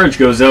Demonic Purge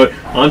goes out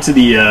onto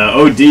the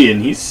OD,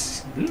 and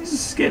he's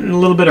getting a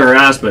little bit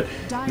harassed, but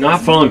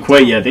not falling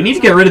quite yet. They need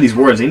to get rid of these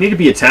wards. They need to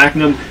be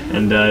attacking them,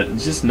 and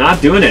just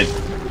not doing it.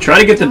 Try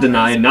to get the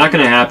deny, not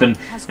going to happen,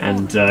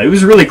 and it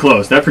was really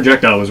close. That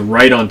projectile was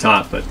right on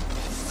top, but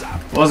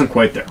wasn't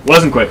quite there.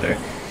 Wasn't quite there.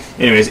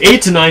 Anyways,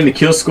 8-9 the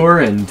kill score,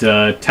 and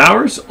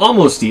towers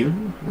almost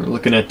even. We're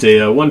looking at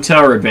a 1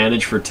 tower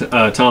advantage for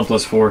Tom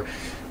plus 4,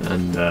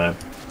 and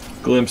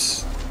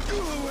Glimpse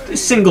a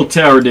single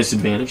tower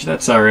disadvantage.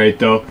 That's alright,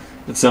 though.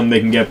 That's something they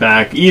can get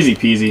back. Easy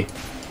peasy.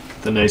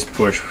 It's a nice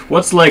push.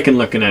 What's Lycan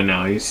looking at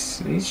now? He's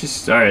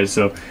just... Alright,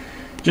 so...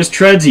 Just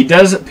treads. He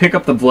does pick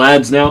up the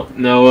Vlads now.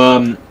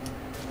 Now,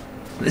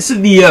 this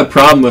is the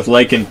problem with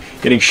Lycan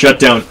getting shut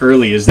down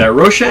early, is that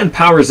Roshan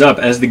powers up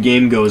as the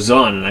game goes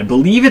on, and I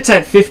believe it's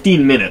at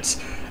 15 minutes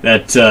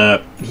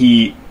that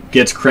he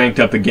gets cranked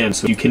up again.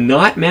 So if you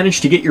cannot manage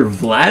to get your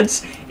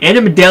Vlads and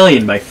a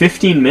medallion by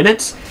 15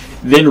 minutes,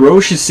 then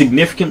Roche is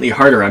significantly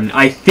harder.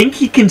 I think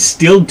he can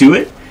still do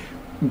it,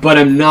 but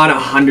I'm not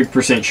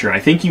 100% sure. I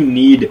think you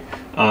need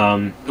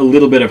a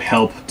little bit of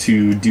help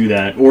to do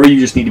that, or you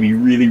just need to be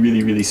really,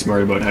 really, really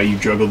smart about how you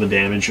juggle the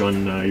damage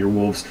on your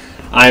wolves.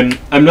 I'm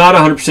not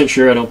 100%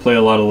 sure. I don't play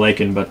a lot of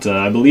Lycan, but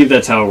I believe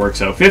that's how it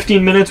works out.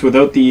 15 minutes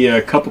without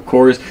the couple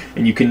cores,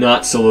 and you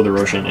cannot solo the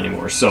Roshan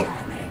anymore. So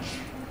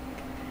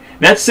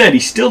that said, he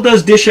still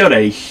does dish out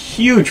a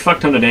huge fuck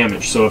ton of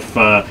damage. So if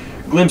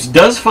Glimpse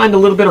does find a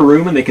little bit of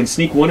room and they can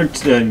sneak one or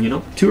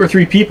two or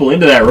three people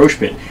into that Roche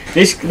pit,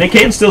 they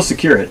can still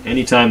secure it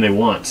anytime they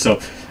want.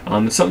 So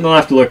it's something they'll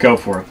have to look out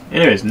for.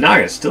 Anyways,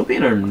 Naga still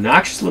being an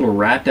obnoxious little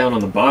rat down on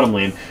the bottom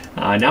lane.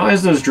 Now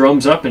has those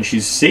drums up, and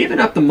she's saving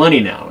up the money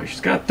now.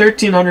 She's got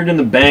 1,300 in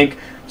the bank.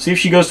 See if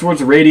she goes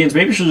towards the Radiance.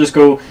 Maybe she'll just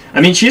go...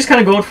 I mean, she's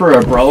kind of going for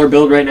a Brawler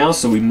build right now,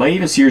 so we might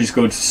even see her just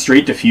go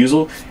straight to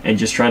Fusel and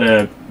just try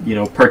to,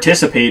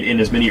 participate in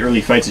as many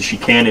early fights as she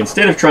can,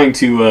 instead of trying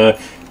to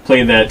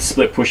play that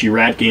split pushy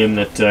rat game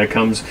that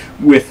comes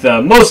with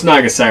most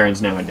Naga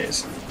Sirens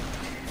nowadays.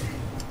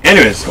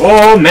 Anyways,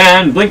 oh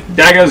man, Blink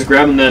Dagger's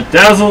grabbing that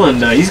Dazzle,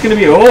 and he's going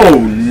to be... Oh,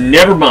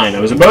 never mind.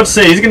 I was about to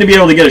say he's going to be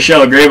able to get a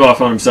Shallow Grave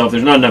off on himself.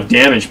 There's not enough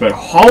damage, but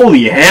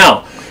holy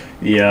hell!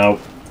 The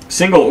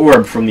single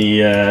orb from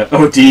the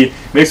OD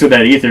mixed with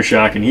that Ether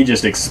Shock, and he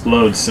just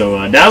explodes.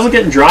 So Dazzle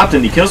getting dropped,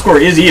 and the kill score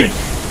is even.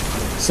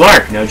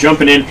 Slark now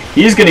jumping in.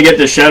 He's going to get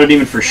this Shadow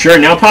Demon for sure.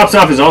 Now pops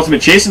off his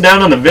ultimate, chasing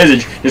down on the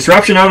Visage.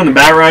 Disruption out on the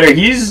Bat Rider.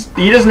 He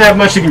doesn't have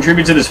much to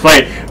contribute to this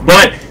fight,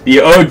 but the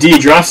OD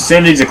drops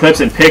Sanity's Eclipse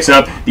and picks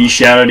up the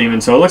Shadow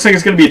Demon. So it looks like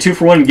it's going to be a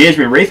 2-for-1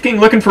 engagement. Wraith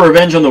King looking for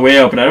revenge on the way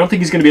out, but I don't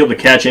think he's going to be able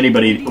to catch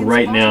anybody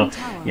right now.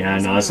 Yeah,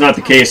 no, that's not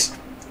the case.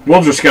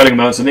 Wolves are scouting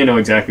him out, so they know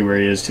exactly where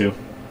he is, too.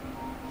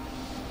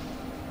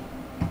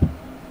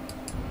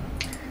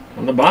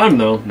 On the bottom,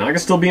 though,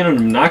 Naga's still being an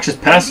obnoxious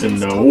pest,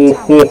 and oh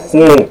ho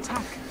ho.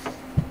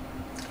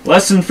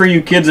 Lesson for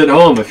you kids at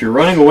home: if you're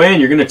running away and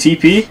you're going to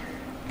TP,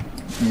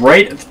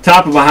 right at the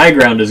top of a high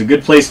ground is a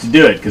good place to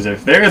do it, because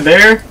if they're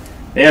there,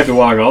 they have to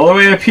walk all the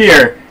way up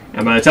here,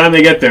 and by the time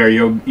they get there,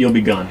 you'll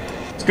be gone.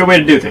 It's a good way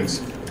to do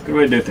things. It's a good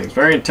way to do things.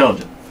 Very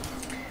intelligent.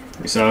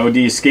 We saw OD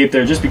escape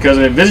there just because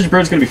of it. Visage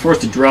Bird's going to be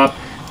forced to drop,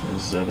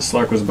 as the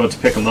Slark was about to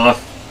pick him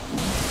off.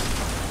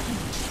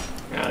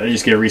 They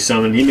just get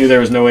resummoned. He knew there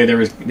was no way they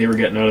were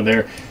getting out of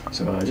there,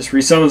 so just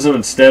resummons them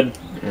instead,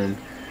 and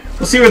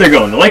we'll see where they're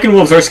going. The Lycan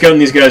Wolves are scouting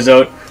these guys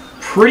out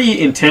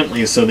pretty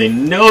intently, so they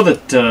know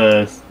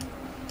that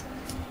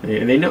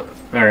they know,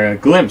 or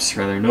Glimpse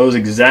rather knows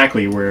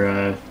exactly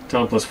where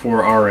Tom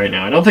 +4 are right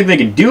now. I don't think they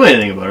can do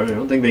anything about it. I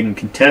don't think they can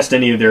contest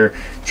any of their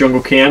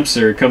jungle camps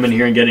or come in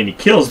here and get any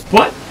kills,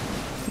 but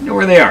they know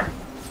where they are.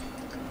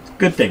 It's a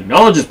good thing.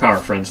 Knowledge is power,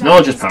 friends.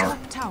 Knowledge is power.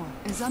 Tower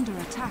is under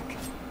attack.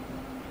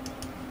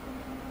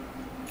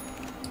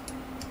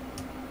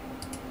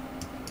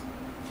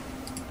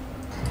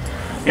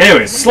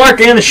 Anyways,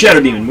 Slark and the Shadow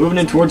Demon moving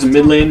in towards the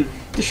mid lane,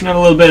 dishing out a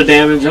little bit of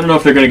damage. I don't know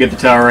if they're going to get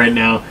the tower right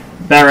now.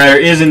 Bat Rider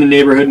is in the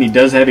neighborhood, and he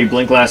does have a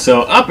Blink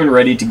Lasso up and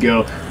ready to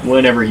go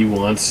whenever he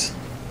wants.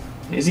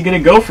 Is he going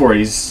to go for it?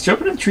 He's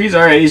jumping in the trees.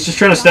 Alright, he's just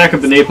trying to stack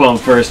up the Napalm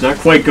first. Not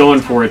quite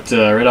going for it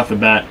right off the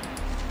bat.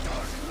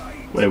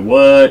 Wait,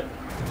 what?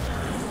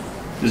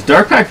 Does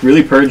Dark Pact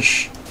really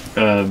purge...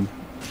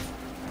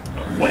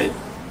 what?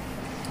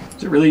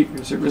 Is it really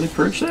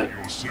purge that?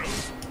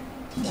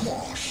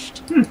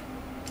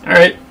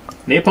 Alright,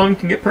 Napalm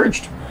can get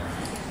purged.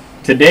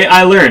 Today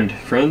I learned,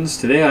 friends.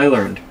 Today I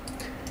learned.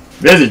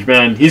 Visage,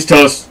 man. He's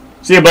toast.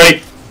 See ya,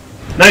 buddy.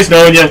 Nice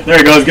knowing you. There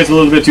he goes. Gets a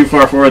little bit too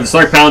far forward. The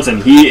Slark pounce,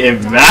 and he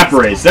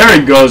evaporates. There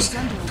he goes.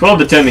 12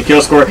 to 10 the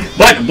kill score.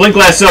 But Blink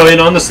Lasso in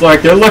on the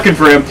Slark. They're looking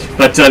for him.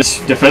 But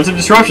defensive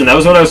disruption. That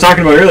was what I was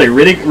talking about earlier.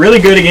 Really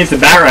good against the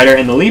Bat Rider.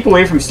 And the leap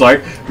away from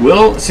Slark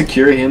will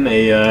secure him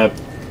a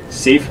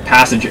safe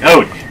passage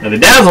out. Now the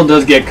Dazzle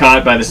does get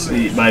caught by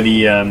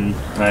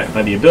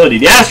the ability,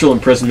 the Astral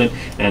Imprisonment,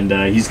 and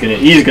he's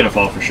gonna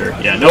fall for sure.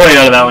 Yeah, no way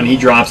out of that one. He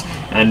drops,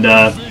 and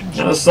now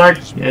the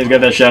Slark, yeah, he's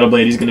got that Shadow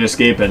Blade. He's gonna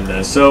escape,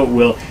 and so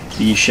will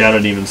the Shadow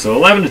Demon. So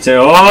 11 to 10.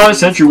 Oh,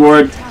 Sentry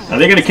Ward. Are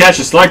they gonna catch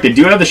the Slark? They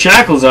do have the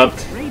shackles up.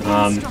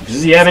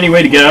 Does he have any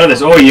way to get out of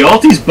this? Oh, he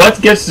ultis,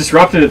 but gets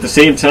disrupted at the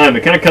same time.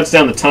 It kind of cuts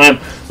down the time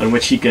on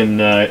which he can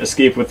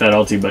escape with that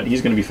ulti, but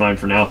he's gonna be fine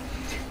for now.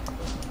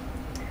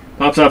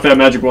 Pops off that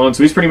magic wand,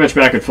 so he's pretty much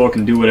back at full,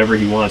 can do whatever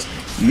he wants.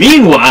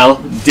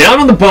 Meanwhile, down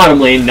on the bottom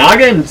lane,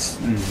 Naga and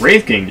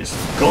Wraith King just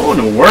going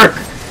to work.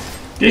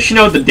 Dishing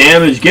out the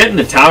damage, getting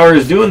the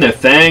towers, doing their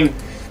thing.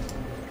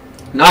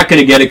 Not going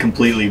to get it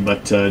completely,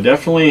 but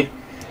definitely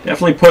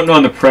Definitely putting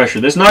on the pressure.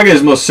 This Naga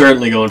is most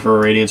certainly going for a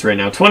Radiance right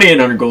now.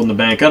 2,800 gold in the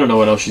bank. I don't know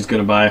what else she's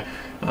going to buy.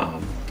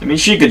 I mean,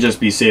 she could just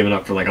be saving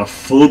up for like a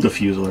full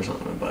defusal or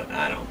something, but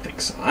I don't think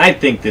so. I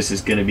think this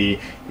is going to be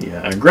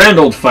a grand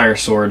old fire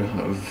sword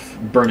of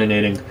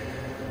burninating.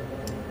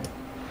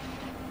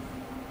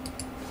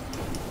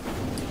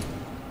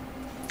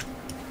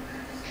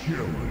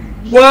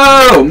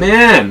 Whoa,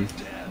 man!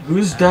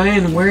 Who's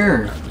dying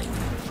where?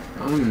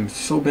 I'm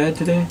so bad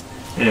today.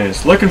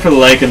 Anyways, looking for the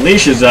Lycan.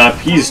 Leash is up.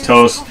 He's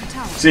toast.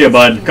 See ya,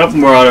 bud. A couple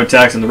more auto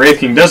attacks, and the Wraith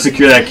King does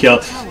secure that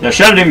kill. Now,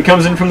 Shadow Demon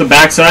comes in from the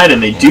backside,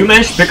 and they do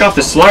manage to pick off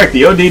the Slark.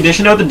 The OD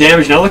dishing out the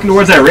damage, now looking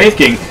towards that Wraith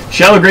King.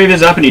 Shallow Grave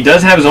is up, and he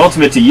does have his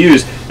ultimate to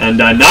use, and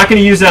not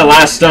going to use that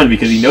last stun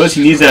because he knows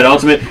he needs that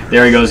ultimate.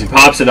 There he goes. He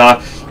pops it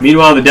off.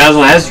 Meanwhile, the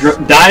Dazzle has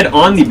died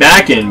on the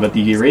back end, but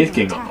the Wraith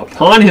King,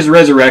 upon his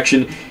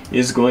resurrection,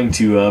 is going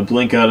to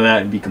blink out of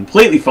that and be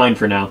completely fine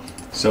for now.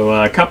 So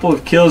a couple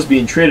of kills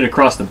being traded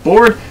across the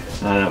board.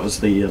 That was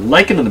the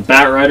Lycan and the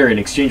Batrider in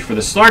exchange for the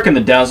Slark and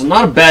the Dazzle.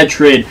 Not a bad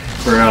trade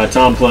for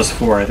Tom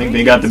 +4. I think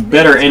they got the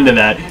better end of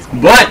that.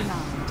 But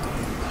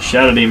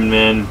Shadow Demon,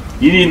 man,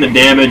 he's eating the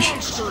damage.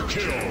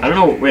 I don't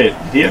know. Wait,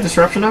 did he have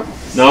Disruption up?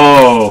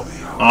 No.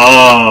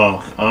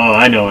 Oh,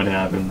 I know what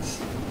happens.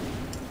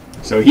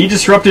 So he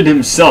disrupted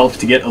himself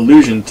to get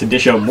Illusion to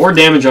dish out more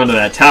damage onto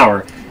that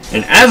tower.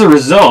 And as a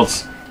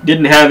result,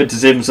 didn't have it to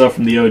save himself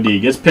from the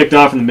OD. Gets picked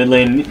off in the mid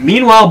lane.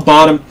 Meanwhile,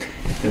 bottom,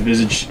 the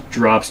Visage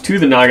drops to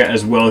the Naga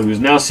as well, who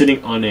is now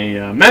sitting on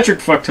a metric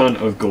fuck ton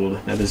of gold.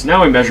 That is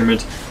now a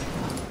measurement.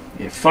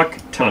 A fuck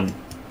ton.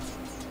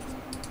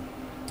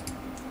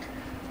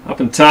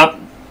 Up on top,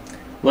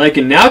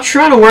 Lycan now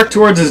trying to work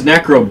towards his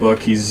Necro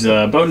book. He's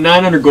about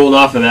 900 gold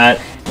off of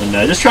that. And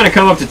just trying to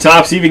come up to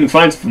top, see if he can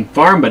find some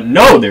farm. But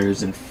no,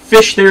 there's a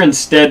fish there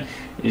instead.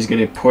 He's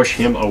going to push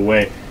him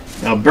away.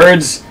 Now,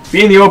 birds,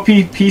 being the OP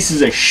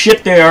pieces of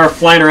shit they are,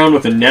 flying around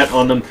with a net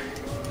on them.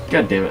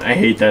 God damn it, I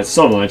hate that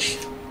so much.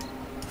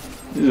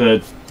 These are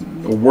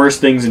the worst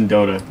things in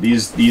Dota.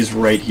 These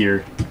right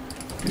here.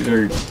 These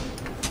are...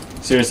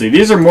 Seriously,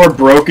 these are more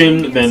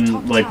broken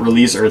than, like,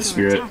 Release Earth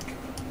Spirit.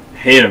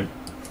 Hate him.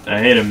 I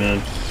hate him,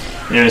 man.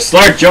 Anyway,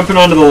 Slark jumping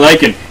onto the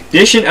Lycan.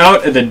 Dishing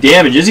out the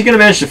damage. Is he going to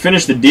manage to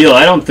finish the deal?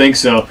 I don't think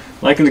so.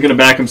 Lycan's going to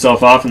back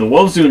himself off, and the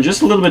Wolves doing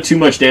just a little bit too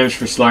much damage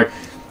for Slark.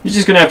 He's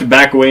just going to have to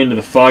back away into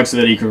the fog so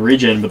that he can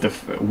regen, but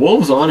the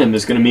Wolves on him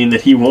is going to mean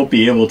that he won't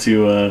be able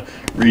to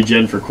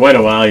regen for quite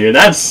a while here.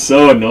 That's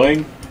so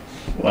annoying.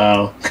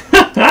 Wow.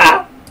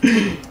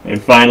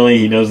 And finally,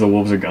 he knows the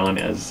Wolves are gone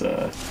as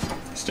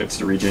he starts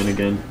to regen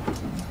again.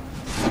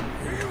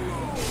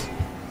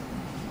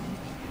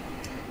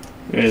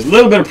 There's a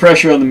little bit of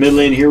pressure on the mid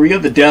lane here. We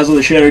got the Dazzle,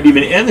 the Shadow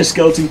Demon, and the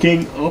Skeleton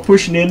King all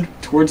pushing in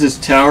towards this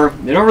tower.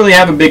 They don't really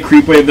have a big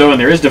creep wave, though, and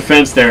there is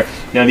defense there.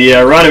 Now, the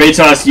Rod of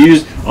Atos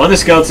used on the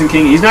Skeleton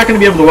King. He's not going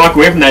to be able to walk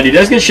away from that. He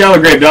does get Shallow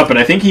Graved up, but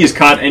I think he is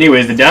caught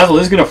anyways. The Dazzle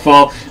is going to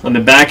fall on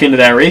the back end of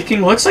that. Wraith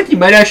King looks like he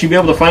might actually be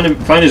able to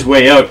find his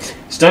way out.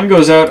 Stun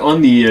goes out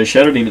on the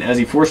Shadow Demon as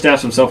he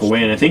force-staffs himself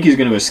away, and I think he's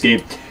going to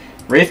escape.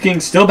 Wraith King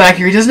still back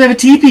here. He doesn't have a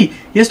TP.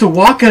 He has to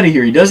walk out of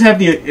here. He does have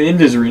the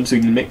Invis rune, so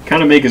he can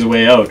kind of make his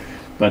way out.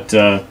 But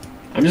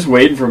I'm just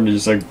waiting for him to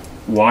just like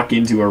walk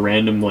into a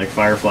random like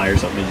Firefly or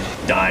something and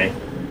just die.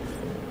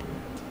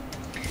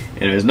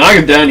 Anyways,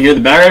 Naga down here.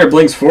 The Batrider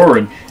blinks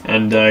forward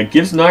and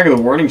gives Naga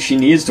the warning she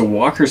needs to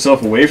walk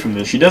herself away from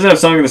this. She does have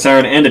Song of the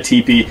Siren and a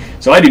TP,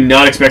 so I do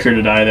not expect her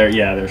to die there.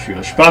 Yeah, there she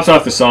goes. She pops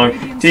off the song,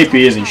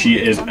 TPs, and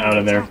she is out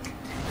of there.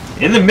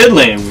 In the mid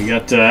lane, we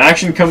got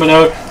action coming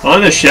out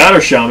on the Shadow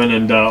Shaman,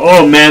 and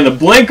oh man, the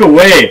blink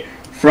away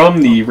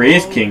from the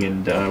Wraith King,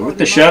 and with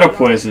the Shadow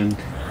Poison,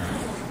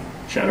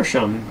 Shadow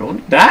Shaman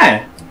going to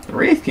die. The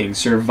Wraith King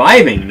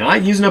surviving,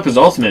 not using up his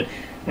ultimate.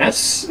 That's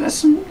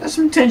some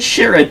intense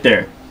shit right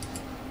there.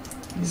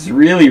 He's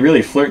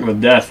really flirting with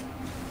death.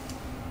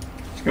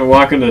 He's gonna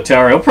walk into the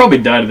tower. He'll probably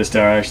die to this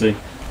tower actually.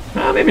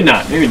 Maybe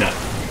not. Maybe not.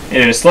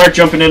 Anyway, Slark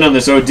jumping in on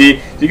this OD.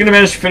 Is he gonna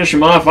manage to finish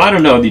him off? I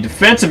don't know. The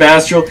defensive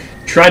Astral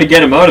try to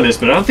get him out of this,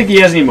 but I don't think he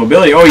has any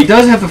mobility. Oh, he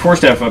does have the Force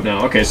Staff up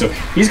now. Okay, so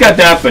he's got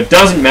that, but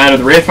doesn't matter.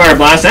 The Wraithfire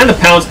Blast and the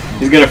Pounce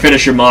is going to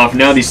finish him off.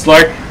 Now the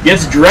Slark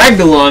gets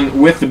dragged along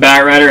with the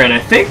Batrider, and I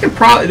think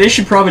they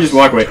should probably just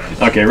walk away.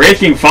 Okay, Wraith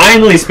King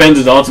finally spends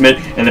his ultimate,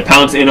 and the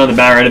Pounce in on the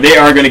Batrider. They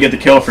are going to get the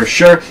kill for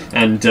sure,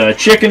 and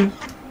Chicken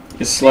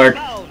is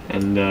Slark.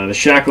 And the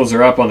shackles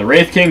are up on the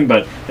Wraith King,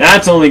 but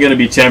that's only going to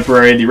be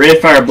temporary. The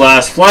Wraithfire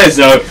Blast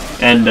flies out,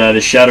 and the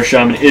Shadow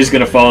Shaman is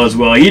going to fall as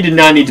well. He did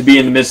not need to be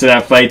in the midst of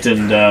that fight,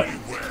 and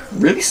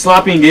really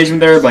sloppy engagement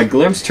there by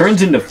Glimpse.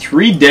 Turns into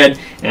 3 dead,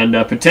 and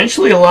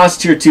potentially a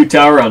lost tier 2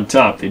 tower on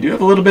top. They do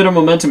have a little bit of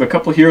momentum, a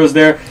couple heroes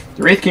there.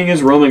 The Wraith King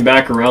is roaming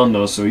back around,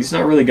 though, so he's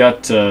not really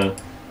got when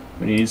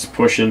he needs to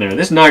push in there.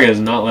 This Naga has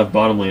not left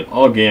bottom lane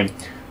all game.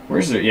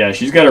 Where's it? Yeah,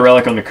 she's got a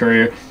relic on the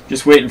courier.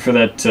 Just waiting for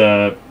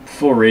that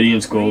full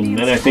Radiance Gold, and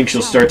then I think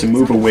she'll start to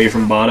move away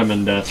from bottom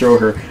and throw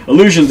her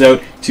illusions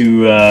out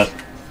to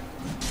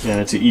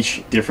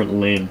each different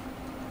lane.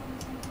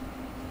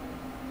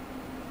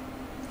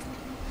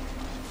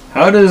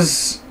 How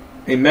does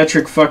a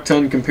metric fuck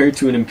ton compared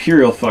to an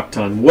imperial fuck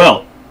ton?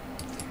 Well,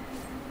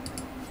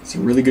 it's a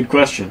really good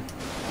question.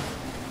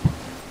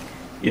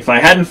 If I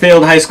hadn't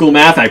failed high school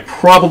math, I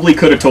probably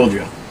could have told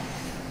you.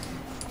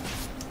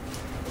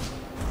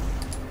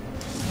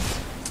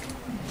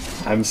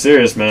 I'm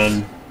serious,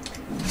 man.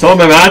 I told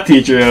my math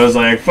teacher, I was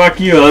like, fuck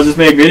you, I'll just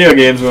make video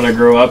games when I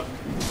grow up.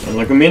 And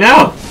look at me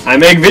now. I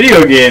make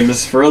video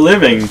games for a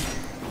living.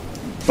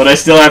 But I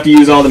still have to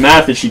use all the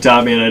math that she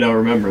taught me and I don't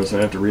remember, so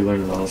I have to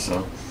relearn it all.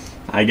 So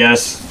I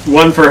guess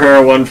one for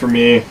her, one for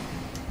me.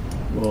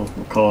 We'll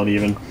call it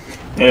even.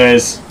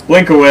 Anyways,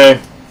 blink away.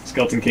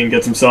 Skeleton King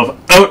gets himself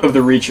out of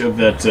the reach of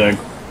that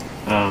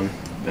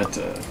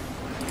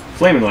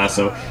flaming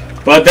lasso.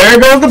 But there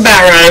goes the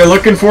Bat Rider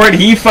looking for it.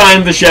 He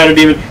finds the Shadow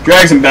Demon,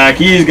 drags him back.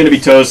 He's going to be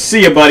toast.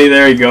 See ya, buddy.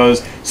 There he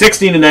goes.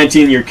 16 to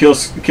 19, your kill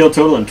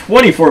total in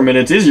 24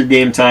 minutes is your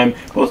game time.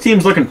 Both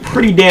teams looking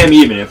pretty damn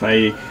even. If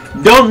I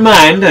don't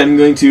mind, I'm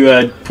going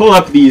to pull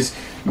up these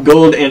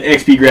gold and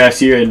XP graphs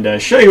here and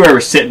show you where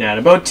we're sitting at.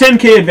 About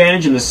 10k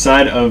advantage on the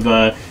side of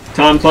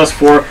Tom plus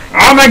 4.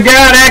 Oh my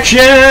god,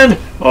 action!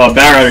 Oh,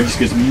 Bat Rider just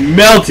gets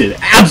melted.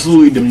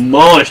 Absolutely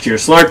demolished here.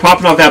 Slark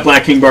popping off that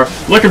Black King bar,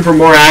 looking for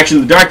more action.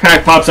 The Dark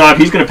Pack pops off.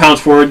 He's going to pounce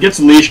forward, gets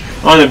a leash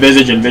on the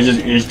Visage, and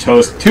Visage is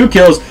toast. 2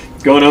 kills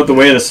going out the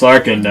way of the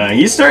Slark, and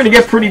he's starting to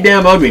get pretty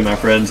damn ugly, my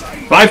friends.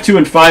 5, 2,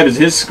 and 5 is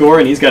his score,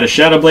 and he's got a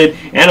Shadow Blade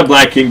and a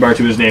Black King bar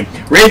to his name.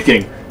 Wraith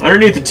King,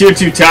 underneath the Tier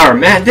 2 tower.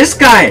 Man, this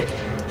guy,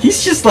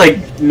 he's just,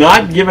 like,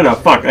 not giving a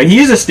fuck.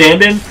 He's a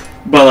stand-in,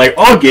 but, like,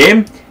 all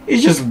game,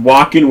 he's just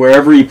walking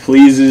wherever he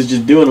pleases,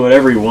 just doing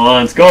whatever he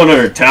wants, going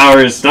under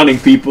towers, stunning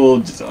people.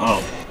 Just,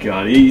 oh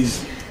god, he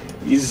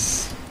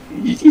just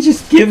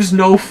gives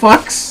no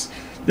fucks.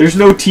 There's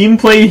no team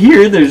play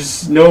here.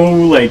 There's no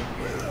like,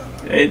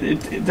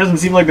 it doesn't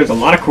seem like there's a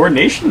lot of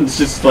coordination. It's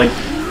just like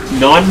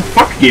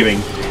non-fuck giving.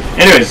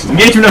 Anyways,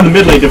 engagement on the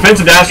mid lane.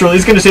 Defensive Astral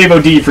is going to save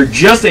OD for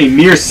just a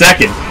mere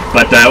second,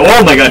 but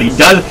oh my god, he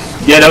does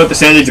get out the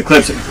Sandage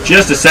Eclipse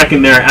just a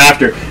second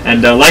thereafter,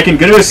 and Lycan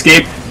going to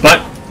escape,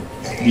 but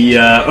the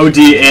OD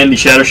and the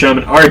Shadow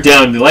Shaman are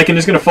down. The Lycan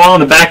is going to fall on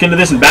the back end of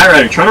this, and Bat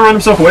Rider trying to run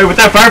himself away with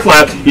that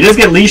Firefly. He does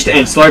get leashed,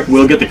 and Slark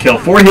will get the kill.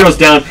 4 heroes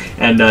down,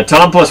 and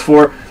Tom plus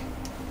 4,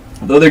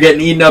 though they're getting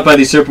eaten up by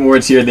these Serpent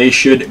Wards here, they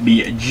should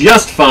be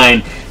just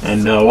fine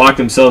and walk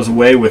themselves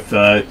away with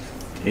a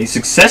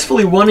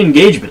successfully won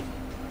engagement.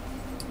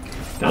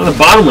 Down the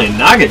bottom lane,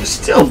 Naga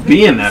just still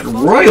being that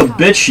royal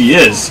bitch she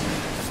is.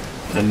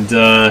 And,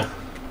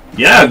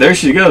 yeah, there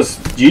she goes.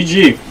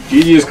 GG.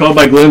 GG is called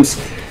by Glimpse.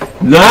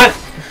 Not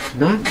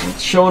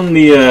showing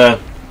the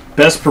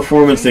best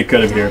performance they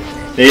could have here.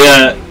 They,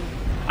 I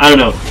don't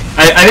know.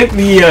 I think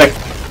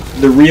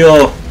the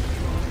real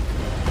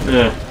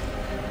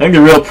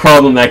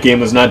problem that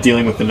game was not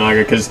dealing with the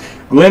Naga, because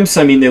Glimpse,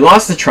 I mean, they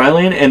lost the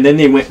tri-lane, and then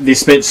they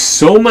spent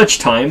so much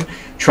time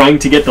trying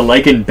to get the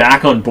Lycan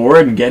back on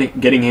board and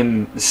getting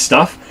him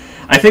stuff.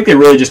 I think they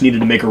really just needed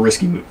to make a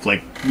risky move.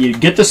 Like, you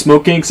get the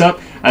smoke ganks up,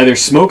 either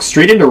smoke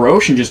straight into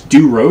Roche and just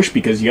do Roche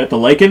because you got the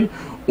Lycan,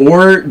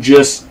 or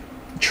just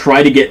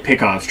try to get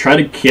pickoffs, try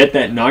to get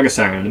that Naga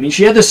Siren. I mean,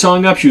 she had the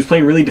song up, she was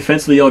playing really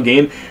defensively all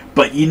game,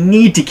 but you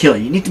need to kill her.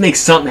 You need to make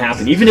something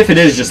happen. Even if it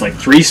is just like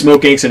 3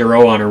 smoke ganks in a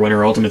row on her when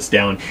her ultimate's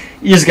down,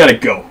 you just gotta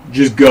go.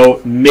 Just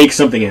go, make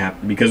something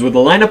happen. Because with a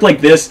lineup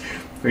like this,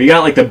 where you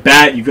got like the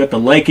Bat, you've got the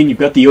Lycan, you've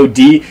got the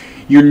OD,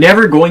 you're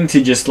never going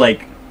to just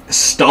like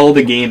stall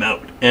the game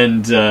out.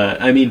 And,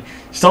 I mean,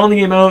 stalling the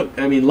game out,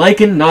 I mean,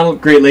 Lycan, not a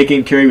great late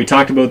game carry, we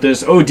talked about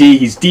this. OD,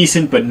 he's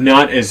decent, but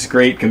not as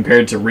great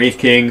compared to Wraith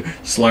King,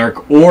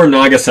 Slark, or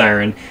Naga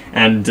Siren.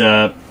 And,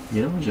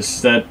 you know,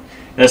 just that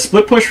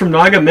split push from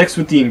Naga mixed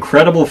with the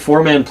incredible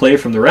 4-man play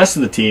from the rest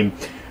of the team,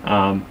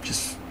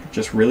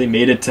 just really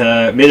made it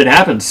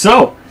happen.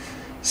 So,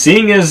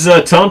 seeing as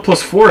Tom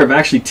plus 4 have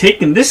actually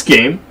taken this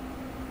game,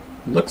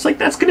 looks like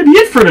that's going to be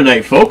it for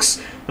tonight,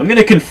 folks. I'm going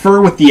to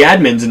confer with the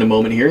admins in a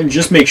moment here and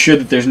just make sure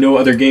that there's no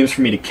other games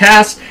for me to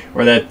cast,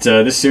 or that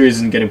this series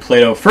isn't getting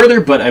played out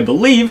further, but I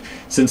believe,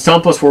 since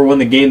Tom plus 4 won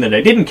the game that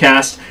I didn't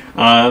cast,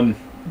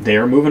 they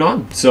are moving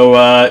on.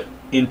 So,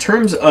 in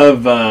terms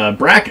of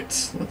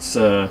brackets, let's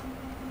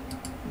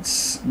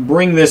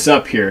bring this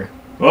up here.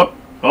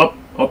 Oppa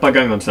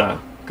Gangnam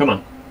Style. Come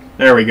on.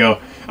 There we go.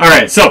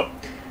 Alright, so,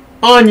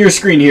 on your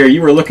screen here,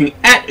 you are looking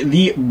at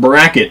the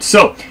bracket.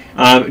 So,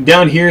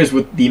 down here is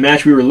what the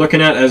match we were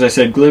looking at. As I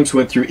said, Glimpse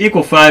went through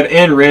Equal 5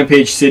 and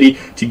Rampage City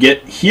to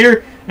get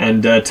here.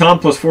 And Tom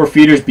plus 4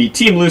 feeders beat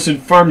Team Lucid,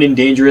 farmed in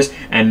Dangerous,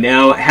 and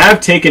now have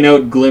taken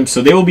out Glimpse.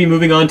 So they will be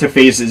moving on to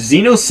face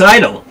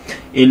Xenocidal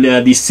in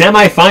the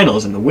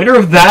semifinals. And the winner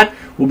of that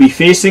will be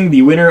facing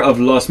the winner of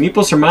Los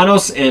Mipos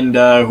Hermanos and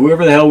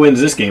whoever the hell wins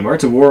this game,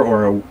 Arts of War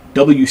or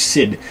W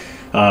Sid.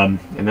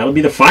 And that'll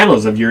be the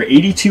finals of your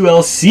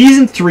AD2L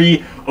Season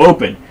 3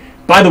 Open.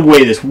 By the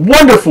way, this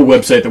wonderful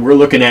website that we're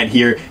looking at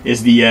here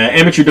is the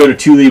Amateur Dota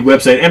 2 League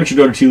website,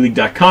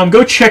 AmateurDota2League.com.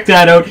 Go check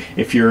that out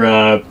if you're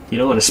you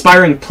know, an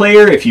aspiring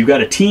player, if you've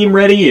got a team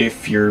ready,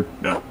 if you're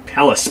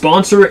hell, a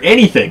sponsor,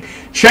 anything.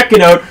 Check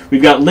it out.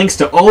 We've got links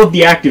to all of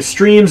the active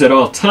streams at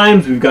all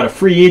times. We've got a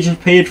free agent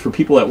page for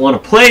people that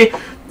want to play.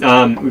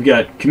 We've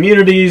got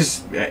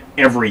communities,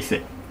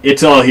 everything.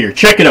 It's all here.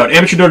 Check it out,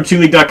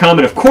 AmateurDota2League.com.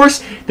 And of course,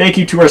 thank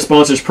you to our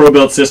sponsors,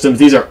 ProBuild Systems.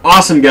 These are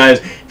awesome guys.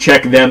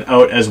 Check them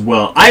out as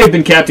well. I have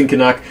been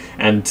Cptn.Canuck,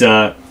 and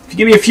if you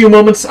give me a few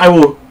moments, I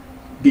will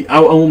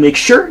make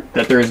sure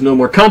that there is no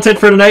more content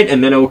for tonight,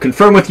 and then I will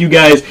confirm with you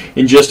guys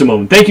in just a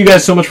moment. Thank you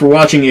guys so much for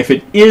watching. If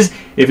it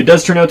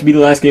does turn out to be the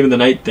last game of the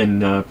night,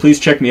 then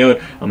please check me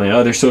out on my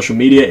other social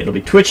media. It'll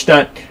be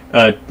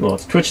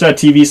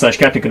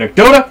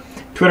twitch.tv/CptnCanuckDota,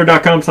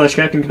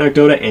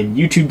 Twitter.com/CptnCanuckDota, and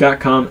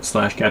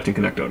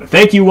YouTube.com/CptnCanuckDota.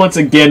 Thank you once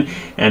again,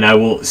 and I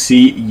will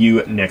see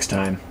you next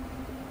time.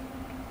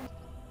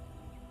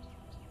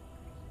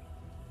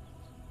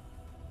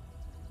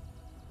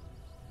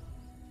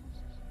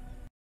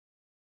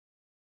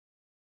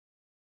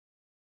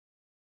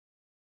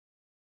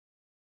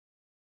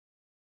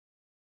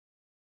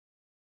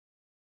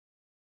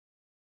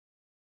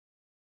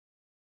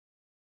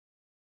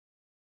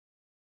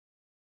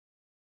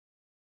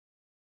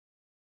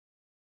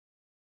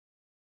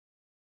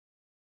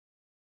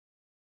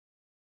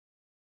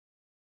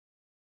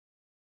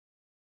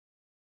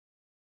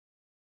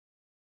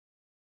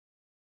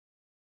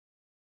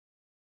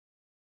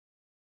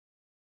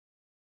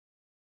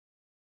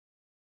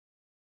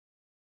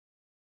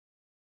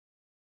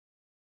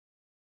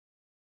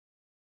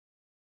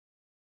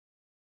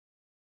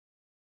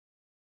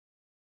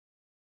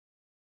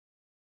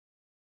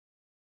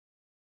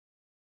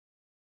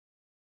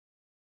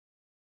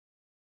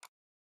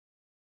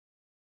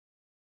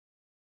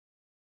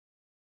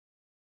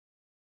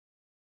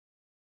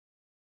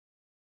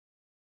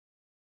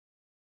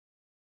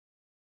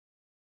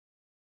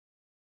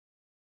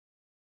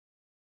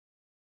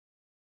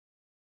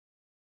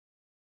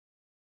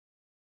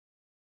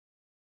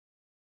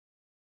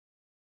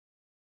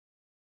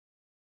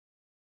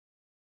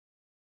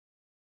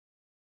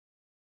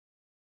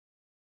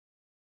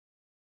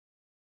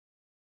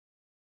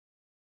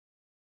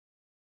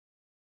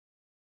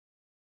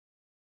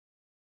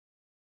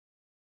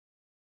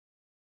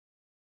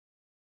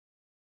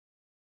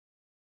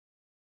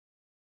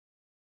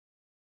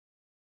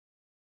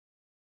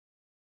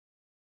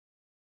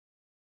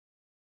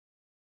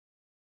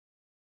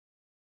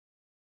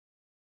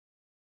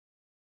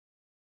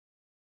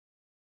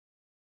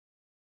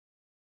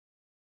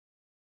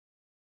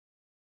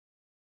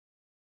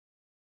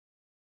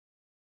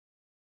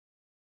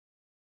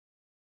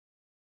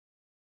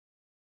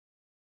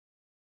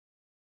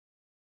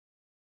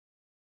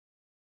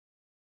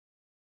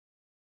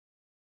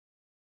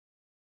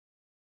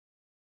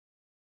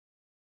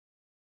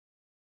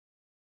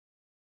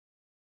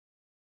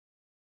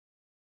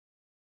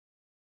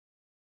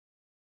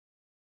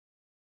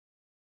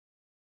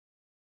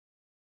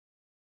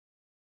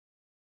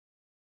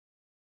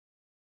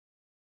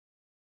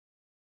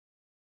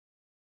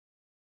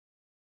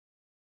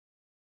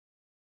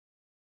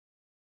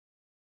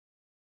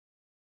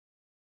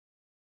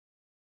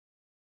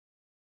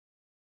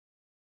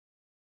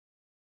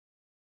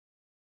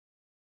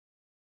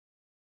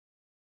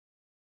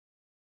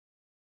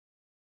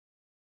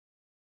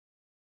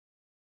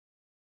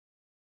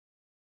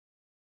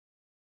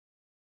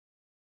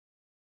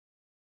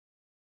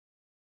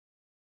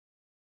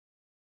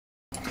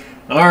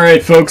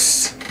 Alright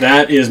folks,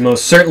 that is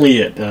most certainly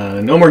it.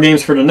 No more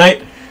games for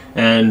tonight,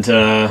 and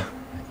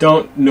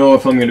don't know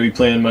if I'm going to be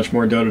playing much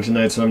more Dota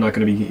tonight, so I'm not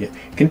going to be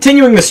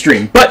continuing the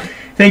stream. But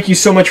thank you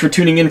so much for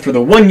tuning in for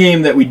the one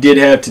game that we did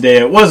have today.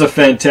 It was a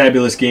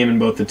fantabulous game, and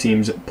both the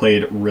teams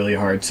played really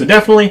hard. So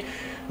definitely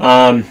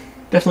a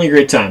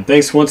great time.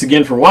 Thanks once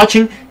again for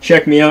watching.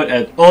 Check me out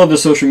at all of the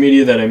social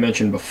media that I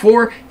mentioned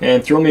before,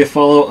 and throw me a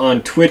follow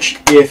on Twitch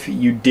if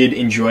you did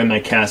enjoy my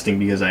casting,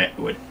 because I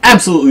would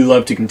absolutely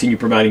love to continue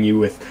providing you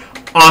with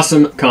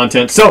awesome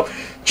content. So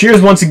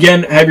cheers once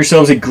again. Have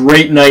yourselves a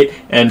great night,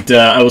 and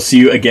I will see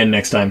you again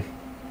next time.